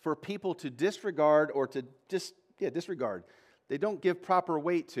for people to disregard or to disregard. They don't give proper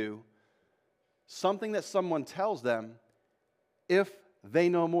weight to something that someone tells them if they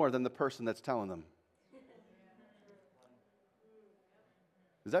know more than the person that's telling them.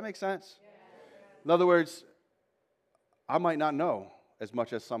 Does that make sense? In other words, I might not know as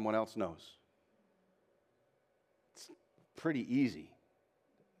much as someone else knows. It's pretty easy.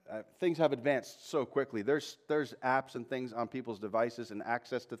 Things have advanced so quickly. There's apps and things on people's devices and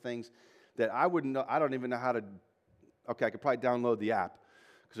access to things that I wouldn't know. I don't even know how to. Okay, I could probably download the app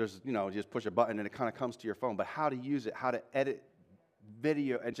because there's, just push a button and it kind of comes to your phone. But how to use it, how to edit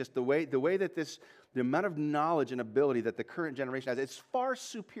video, and just the way that the amount of knowledge and ability that the current generation has, it's far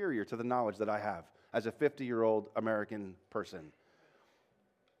superior to the knowledge that I have as a 50-year-old American person.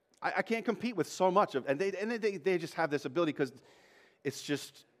 I can't compete with so much of, and they just have this ability because it's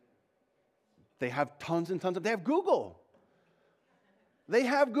just. They have tons and tons of, they have Google. They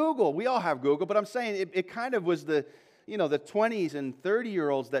have Google. We all have Google, but I'm saying it kind of was the 20s and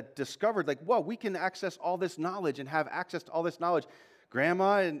 30-year-olds that discovered, like, whoa, we can access all this knowledge and have access to all this knowledge.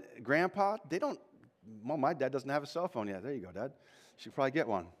 Grandma and grandpa, my dad doesn't have a cell phone yet. There you go, Dad. Should probably get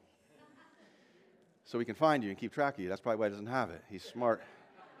one. So we can find you and keep track of you. That's probably why he doesn't have it. He's smart.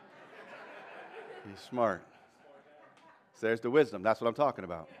 He's smart. So there's the wisdom. That's what I'm talking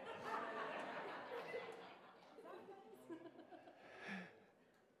about.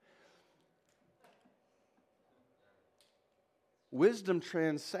 Wisdom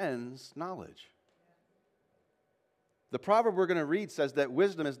transcends knowledge. The proverb we're going to read says that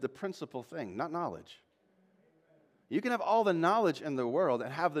wisdom is the principal thing, not knowledge. You can have all the knowledge in the world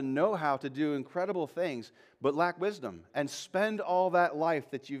and have the know-how to do incredible things, but lack wisdom, and spend all that life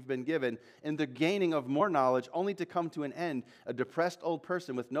that you've been given in the gaining of more knowledge, only to come to an end, a depressed old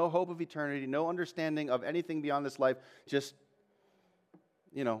person with no hope of eternity, no understanding of anything beyond this life, just,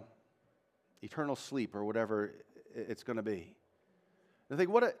 eternal sleep or whatever it's going to be. I think,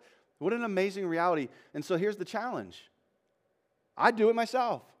 what an amazing reality. And so here's the challenge. I do it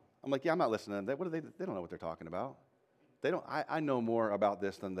myself. I'm like, yeah, I'm not listening to them. They don't know what they're talking about. I know more about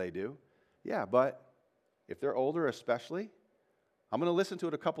this than they do. Yeah, but if they're older especially, I'm going to listen to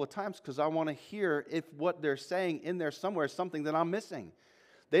it a couple of times because I want to hear if what they're saying in there somewhere is something that I'm missing.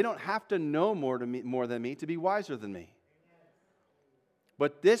 They don't have to know more than me to be wiser than me.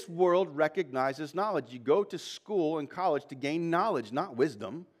 But this world recognizes knowledge. You go to school and college to gain knowledge, not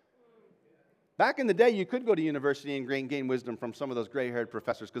wisdom. Back in the day, you could go to university and gain wisdom from some of those gray-haired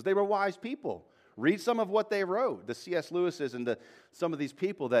professors because they were wise people. Read some of what they wrote, the C.S. Lewis's and some of these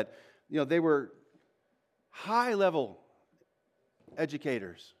people that, they were high-level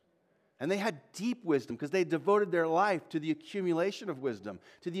educators. And they had deep wisdom because they devoted their life to the accumulation of wisdom,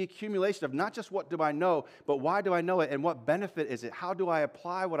 to the accumulation of not just what do I know, but why do I know it and what benefit is it? How do I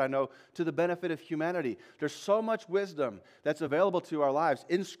apply what I know to the benefit of humanity? There's so much wisdom that's available to our lives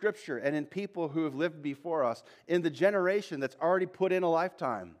in Scripture and in people who have lived before us, in the generation that's already put in a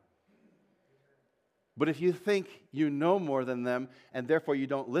lifetime. But if you think you know more than them and therefore you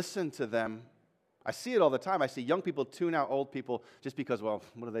don't listen to them, I see it all the time. I see young people tune out old people just because, well,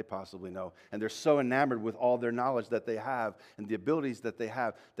 what do they possibly know? And they're so enamored with all their knowledge that they have and the abilities that they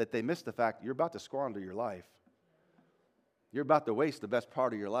have that they miss the fact you're about to squander your life. You're about to waste the best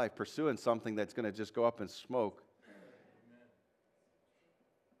part of your life pursuing something that's going to just go up in smoke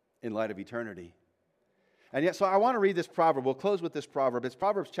in light of eternity. And yet, so I want to read this proverb. We'll close with this proverb. It's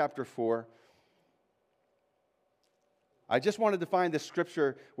Proverbs chapter 4. I just wanted to find this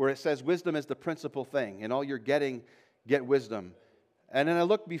scripture where it says wisdom is the principal thing. In all you're getting, get wisdom. And then I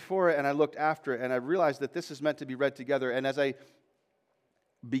looked before it and I looked after it and I realized that this is meant to be read together. And as I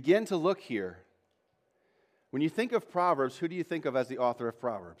begin to look here, when you think of Proverbs, who do you think of as the author of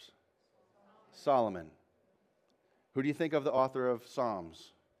Proverbs? Solomon. Who do you think of the author of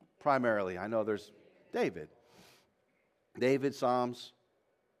Psalms? Primarily, I know there's David. David, Psalms,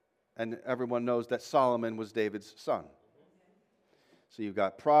 and everyone knows that Solomon was David's son. So you've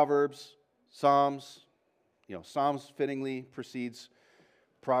got Proverbs, Psalms. Psalms fittingly precedes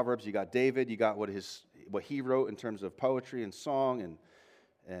Proverbs. You got David. You got what he wrote in terms of poetry and song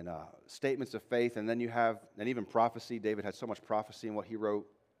and statements of faith. And then you have, and even prophecy. David had so much prophecy in what he wrote.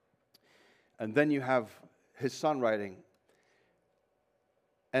 And then you have his son writing.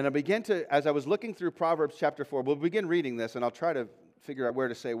 And I began to, as I was looking through Proverbs chapter 4, we'll begin reading this, and I'll try to figure out where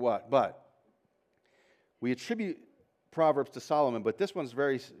to say what. But we attribute Proverbs to Solomon, but this one's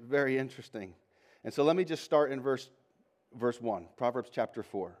very, very interesting. And so let me just start in verse 1, Proverbs chapter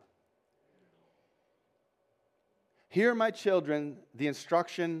 4. Hear, my children, the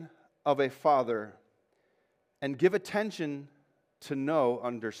instruction of a father, and give attention to know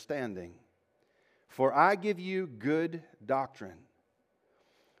understanding. For I give you good doctrine.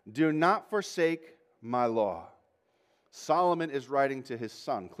 Do not forsake my law. Solomon is writing to his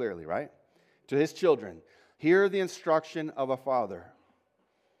son, clearly, right? To his children. Hear the instruction of a father.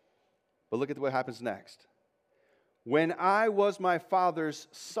 But look at what happens next. When I was my father's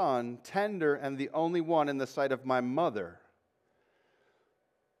son, tender and the only one in the sight of my mother.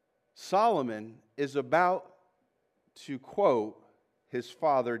 Solomon is about to quote his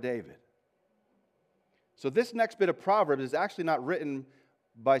father David. So this next bit of Proverbs is actually not written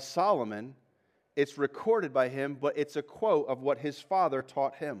by Solomon. It's recorded by him, but it's a quote of what his father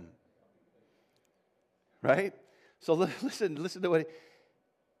taught him. Right? So listen to what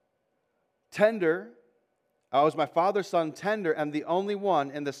tender, I was my father's son, tender, and the only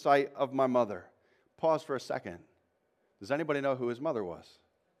one in the sight of my mother. Pause for a second. Does anybody know who his mother was?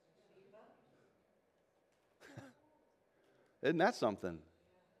 Isn't that something?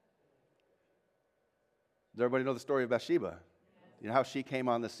 Does everybody know the story of Bathsheba? You know how she came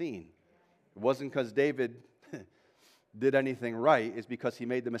on the scene. It wasn't because David did anything right. It's because he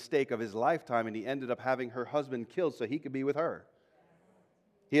made the mistake of his lifetime and he ended up having her husband killed so he could be with her.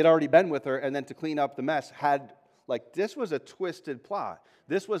 He had already been with her, and then to clean up the mess, this was a twisted plot.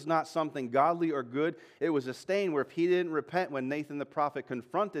 This was not something godly or good. It was a stain where if he didn't repent when Nathan the prophet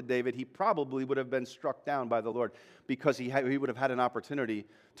confronted David, he probably would have been struck down by the Lord because he would have had an opportunity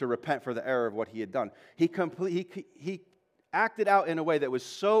to repent for the error of what he had done. He acted out in a way that was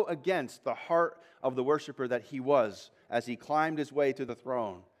so against the heart of the worshiper that he was as he climbed his way to the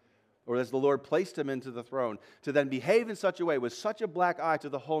throne, or as the Lord placed him into the throne, to then behave in such a way with such a black eye to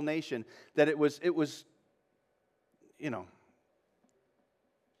the whole nation that it was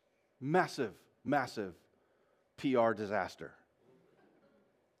massive PR disaster.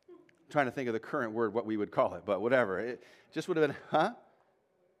 I'm trying to think of the current word, what we would call it, but whatever. It just would have been, huh?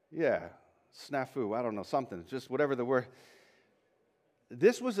 Yeah, snafu, I don't know, something, just whatever the word.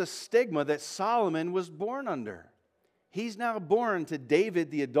 This was a stigma that Solomon was born under. He's now born to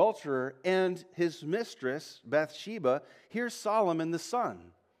David the adulterer and his mistress, Bathsheba. Here's Solomon the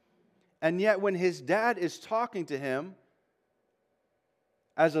son. And yet when his dad is talking to him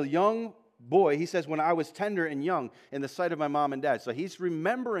as a young boy, he says, when I was tender and young in the sight of my mom and dad. So he's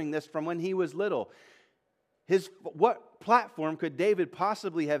remembering this from when he was little. What platform could David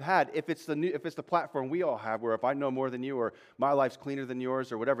possibly have had if it's the platform we all have, where if I know more than you, or my life's cleaner than yours,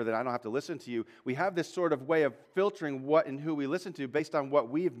 or whatever, then I don't have to listen to you. We have this sort of way of filtering what and who we listen to based on what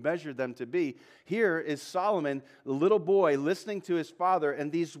we've measured them to be. Here is Solomon, the little boy, listening to his father, and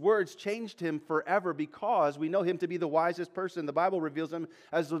these words changed him forever because we know him to be the wisest person. The Bible reveals him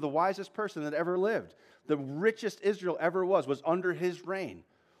as the wisest person that ever lived. The richest Israel ever was under his reign.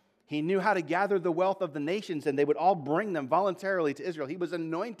 He knew how to gather the wealth of the nations, and they would all bring them voluntarily to Israel. He was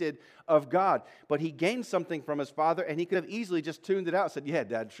anointed of God, but he gained something from his father, and he could have easily just tuned it out and said, yeah,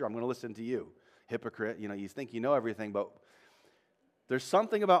 Dad, sure, I'm going to listen to you. Hypocrite, you think you know everything, but there's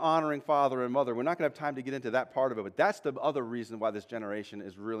something about honoring father and mother. We're not going to have time to get into that part of it, but that's the other reason why this generation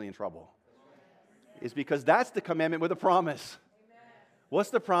is really in trouble. Is because that's the commandment with a promise. What's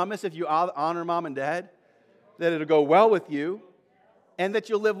the promise if you honor mom and dad? That it'll go well with you, and that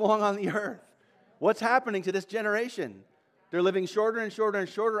you'll live long on the earth. What's happening to this generation? They're living shorter and shorter and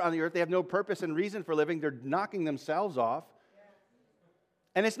shorter on the earth. They have no purpose and reason for living. They're knocking themselves off.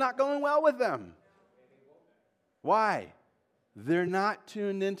 And it's not going well with them. Why? They're not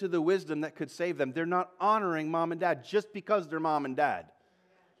tuned into the wisdom that could save them. They're not honoring mom and dad just because they're mom and dad.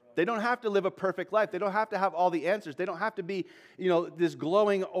 They don't have to live a perfect life. They don't have to have all the answers. They don't have to be, this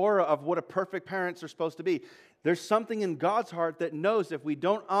glowing aura of what a perfect parents are supposed to be. There's something in God's heart that knows if we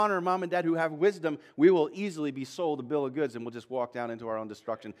don't honor mom and dad who have wisdom, we will easily be sold a bill of goods and we'll just walk down into our own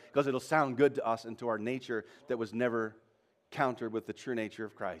destruction because it'll sound good to us and to our nature that was never countered with the true nature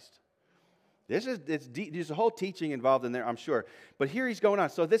of Christ. There's a whole teaching involved in there, I'm sure. But here he's going on.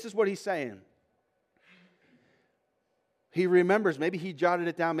 So this is what he's saying. He remembers, maybe he jotted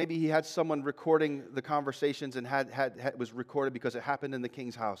it down, maybe he had someone recording the conversations and was recorded because it happened in the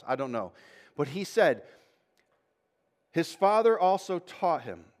king's house. I don't know. But he said, his father also taught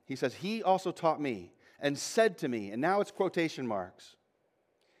him. He says, he also taught me and said to me, and now it's quotation marks,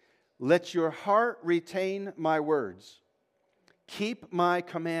 let your heart retain my words. Keep my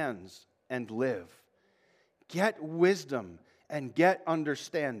commands and live. Get wisdom and get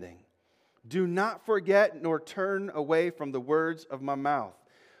understanding. Do not forget nor turn away from the words of my mouth.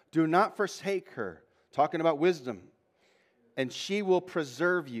 Do not forsake her, talking about wisdom, and she will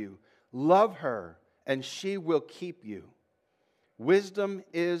preserve you. Love her, and she will keep you. Wisdom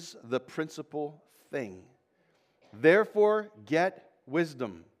is the principal thing. Therefore, get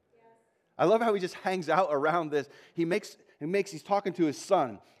wisdom. I love how he just hangs out around this. He's talking to his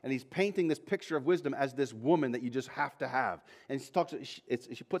son, and he's painting this picture of wisdom as this woman that you just have to have. And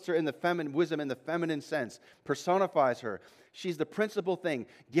she puts her in the feminine, wisdom in the feminine sense, personifies her. She's the principal thing.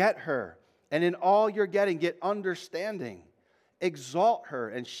 Get her, and in all you're getting, get understanding. Exalt her,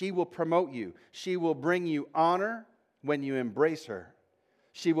 and she will promote you. She will bring you honor when you embrace her.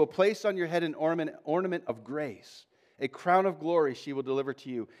 She will place on your head an ornament of grace. A crown of glory she will deliver to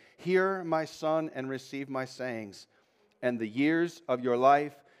you. Hear, my son, and receive my sayings, and the years of your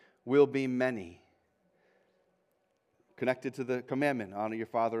life will be many. Connected to the commandment, honor your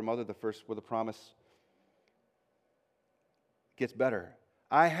father and mother, the first with a promise. Gets better.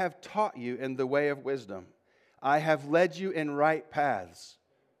 I have taught you in the way of wisdom. I have led you in right paths.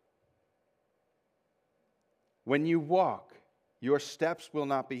 When you walk, your steps will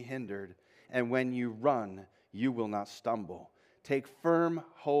not be hindered, and when you run, you will not stumble. Take firm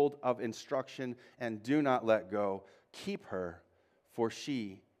hold of instruction and do not let go. Keep her, for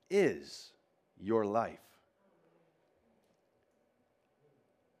she is your life.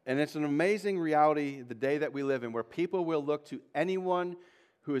 And it's an amazing reality, the day that we live in, where people will look to anyone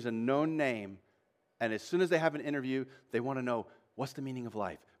who is a known name, and as soon as they have an interview, they want to know, what's the meaning of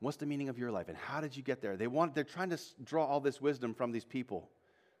life? What's the meaning of your life? And how did you get there? They're trying to draw all this wisdom from these people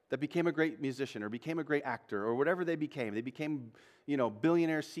that became a great musician or became a great actor or whatever they became. They became,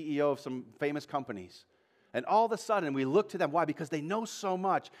 billionaire CEO of some famous companies. And all of a sudden, we look to them. Why? Because they know so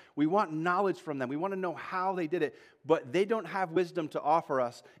much. We want knowledge from them. We want to know how they did it. But they don't have wisdom to offer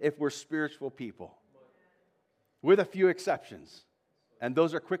us if we're spiritual people, with a few exceptions. And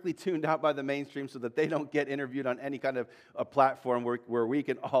those are quickly tuned out by the mainstream so that they don't get interviewed on any kind of a platform where we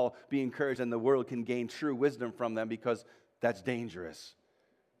can all be encouraged and the world can gain true wisdom from them, because that's dangerous.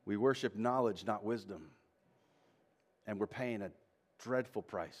 We worship knowledge, not wisdom. And we're paying a dreadful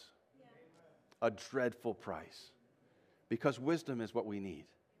price. A dreadful price. Because wisdom is what we need.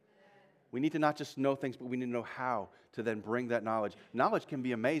 We need to not just know things, but we need to know how to then bring that knowledge. Knowledge can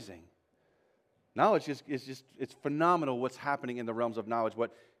be amazing. Knowledge is it's phenomenal what's happening in the realms of knowledge,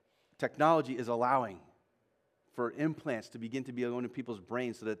 what technology is allowing for implants to begin to be going into people's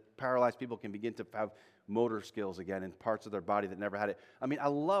brains so that paralyzed people can begin to have motor skills again in parts of their body that never had it. I mean, I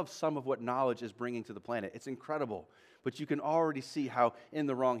love some of what knowledge is bringing to the planet. It's incredible. But you can already see how in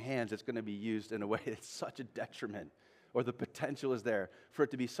the wrong hands it's going to be used in a way that's such a detriment, or the potential is there for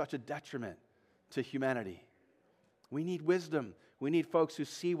it to be such a detriment to humanity. We need wisdom. We need folks who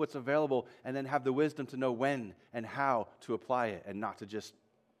see what's available and then have the wisdom to know when and how to apply it, and not to just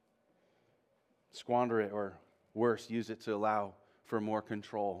squander it, or worse, use it to allow for more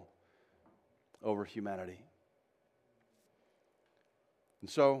control over humanity. And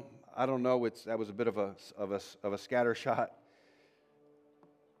so, I don't know, that was a bit of a scatter shot.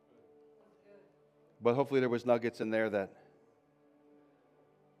 But hopefully there was nuggets in there that,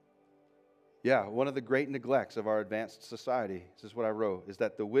 one of the great neglects of our advanced society, this is what I wrote, is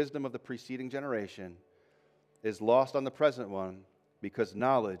that the wisdom of the preceding generation is lost on the present one because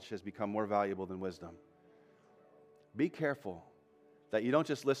knowledge has become more valuable than wisdom. Be careful that you don't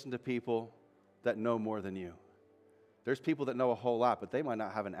just listen to people that know more than you. There's people that know a whole lot, but they might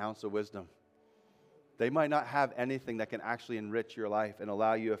not have an ounce of wisdom. They might not have anything that can actually enrich your life and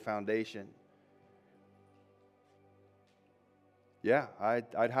allow you a foundation. Yeah,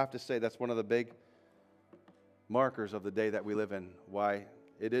 I'd have to say that's one of the big markers of the day that we live in, why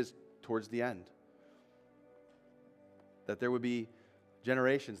it is towards the end. That there would be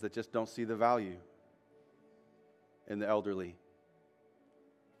generations that just don't see the value in the elderly.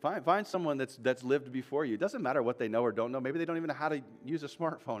 Find someone that's lived before you. It doesn't matter what they know or don't know. Maybe they don't even know how to use a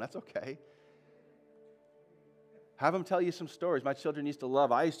smartphone. That's okay. Have them tell you some stories.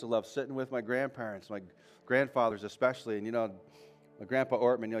 I used to love sitting with my grandparents, my grandfathers especially. And my grandpa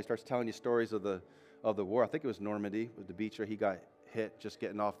Ortman, he starts telling you stories of the war. I think it was Normandy, with the beach where he got hit, just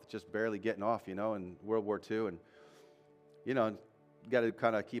barely getting off, in World War II. And, you got to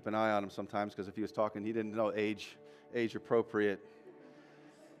kind of keep an eye on him sometimes, because if he was talking, he didn't know age appropriate.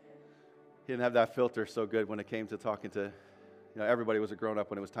 He didn't have that filter so good when it came to talking to, everybody was a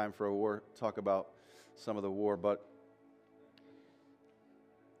grown-up when it was time for a war, talk about some of the war. But,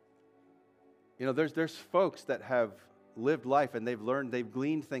 there's folks that have lived life and they've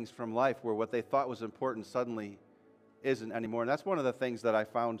gleaned things from life where what they thought was important suddenly isn't anymore. And that's one of the things that I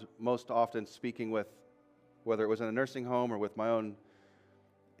found most often speaking with, whether it was in a nursing home or with my own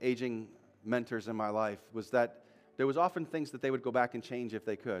aging mentors in my life, was that there was often things that they would go back and change if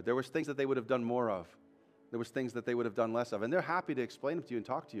they could. There was things that they would have done more of. There was things that they would have done less of. And they're happy to explain them to you and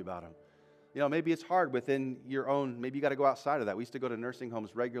talk to you about them. You know, maybe it's hard within your own, maybe you got to go outside of that. We used to go to nursing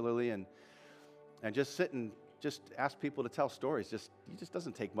homes regularly and just sit and just ask people to tell stories. It just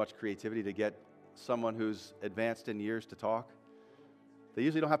doesn't take much creativity to get someone who's advanced in years to talk. They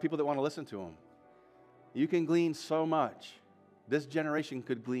usually don't have people that want to listen to them. You can glean so much. This generation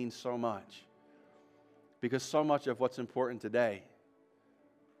could glean so much because so much of what's important today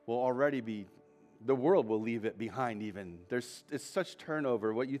will already be, the world will leave it behind even. It's such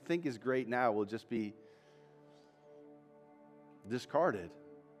turnover. What you think is great now will just be discarded.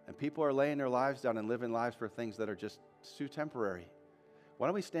 And people are laying their lives down and living lives for things that are just too temporary. Why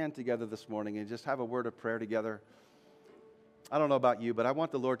don't we stand together this morning and just have a word of prayer together? I don't know about you, but I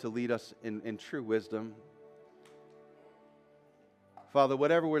want the Lord to lead us in true wisdom. Father,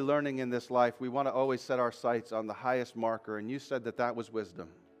 whatever we're learning in this life, we want to always set our sights on the highest marker, and you said that that was wisdom.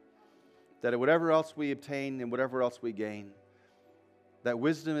 That whatever else we obtain and whatever else we gain, that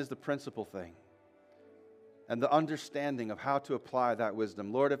wisdom is the principal thing. And the understanding of how to apply that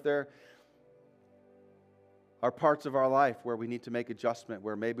wisdom. Lord, if there are parts of our life where we need to make adjustment,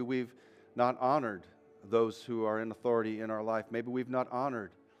 where maybe we've not honored those who are in authority in our life, maybe we've not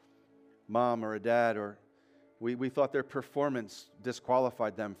honored mom or a dad, or we thought their performance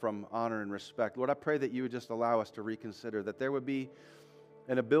disqualified them from honor and respect. Lord, I pray that you would just allow us to reconsider, that there would be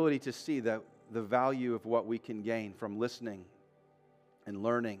an ability to see that the value of what we can gain from listening and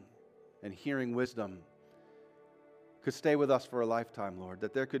learning and hearing wisdom could stay with us for a lifetime, Lord.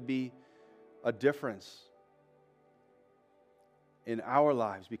 That there could be a difference in our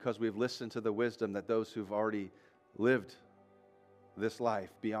lives because we've listened to the wisdom that those who've already lived this life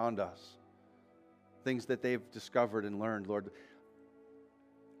beyond us, things that they've discovered and learned, Lord.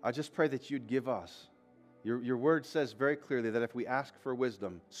 I just pray that you'd give us. Your word says very clearly that if we ask for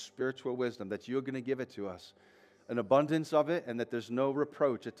wisdom, spiritual wisdom, that you're going to give it to us. An abundance of it, and that there's no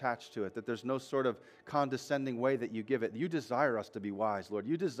reproach attached to it, that there's no sort of condescending way that you give it. You desire us to be wise, Lord.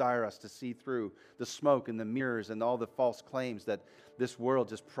 You desire us to see through the smoke and the mirrors and all the false claims that this world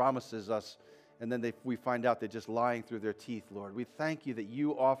just promises us, and then we find out they're just lying through their teeth, Lord. We thank you that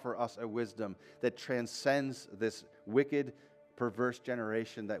you offer us a wisdom that transcends this wicked, perverse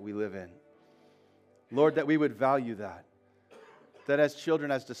generation that we live in. Lord, that we would value that. That as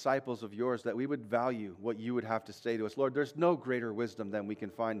children, as disciples of yours, that we would value what you would have to say to us. Lord, there's no greater wisdom than we can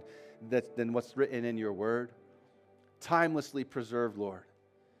find than what's written in your word. Timelessly preserved, Lord.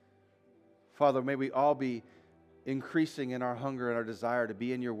 Father, may we all be increasing in our hunger and our desire to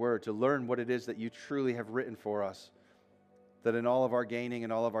be in your word, to learn what it is that you truly have written for us. That in all of our gaining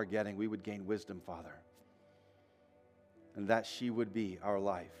and all of our getting, we would gain wisdom, Father. And that she would be our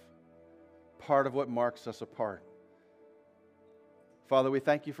life. Part of what marks us apart. Father, we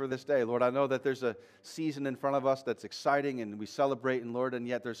thank you for this day. Lord, I know that there's a season in front of us that's exciting and we celebrate, and Lord, and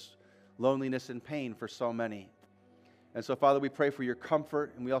yet there's loneliness and pain for so many. And so, Father, we pray for your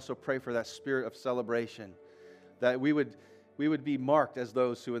comfort, and we also pray for that spirit of celebration, that we would be marked as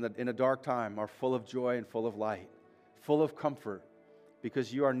those who in a dark time are full of joy and full of light, full of comfort,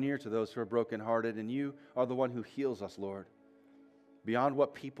 because you are near to those who are brokenhearted, and you are the one who heals us, Lord. Beyond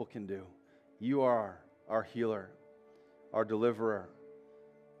what people can do, you are our healer, our deliverer,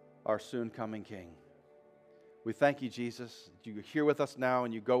 our soon-coming King. We thank you, Jesus. You're here with us now,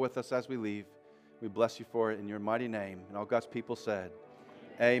 and you go with us as we leave. We bless you for it in your mighty name. And all God's people said,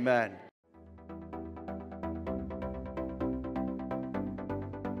 Amen.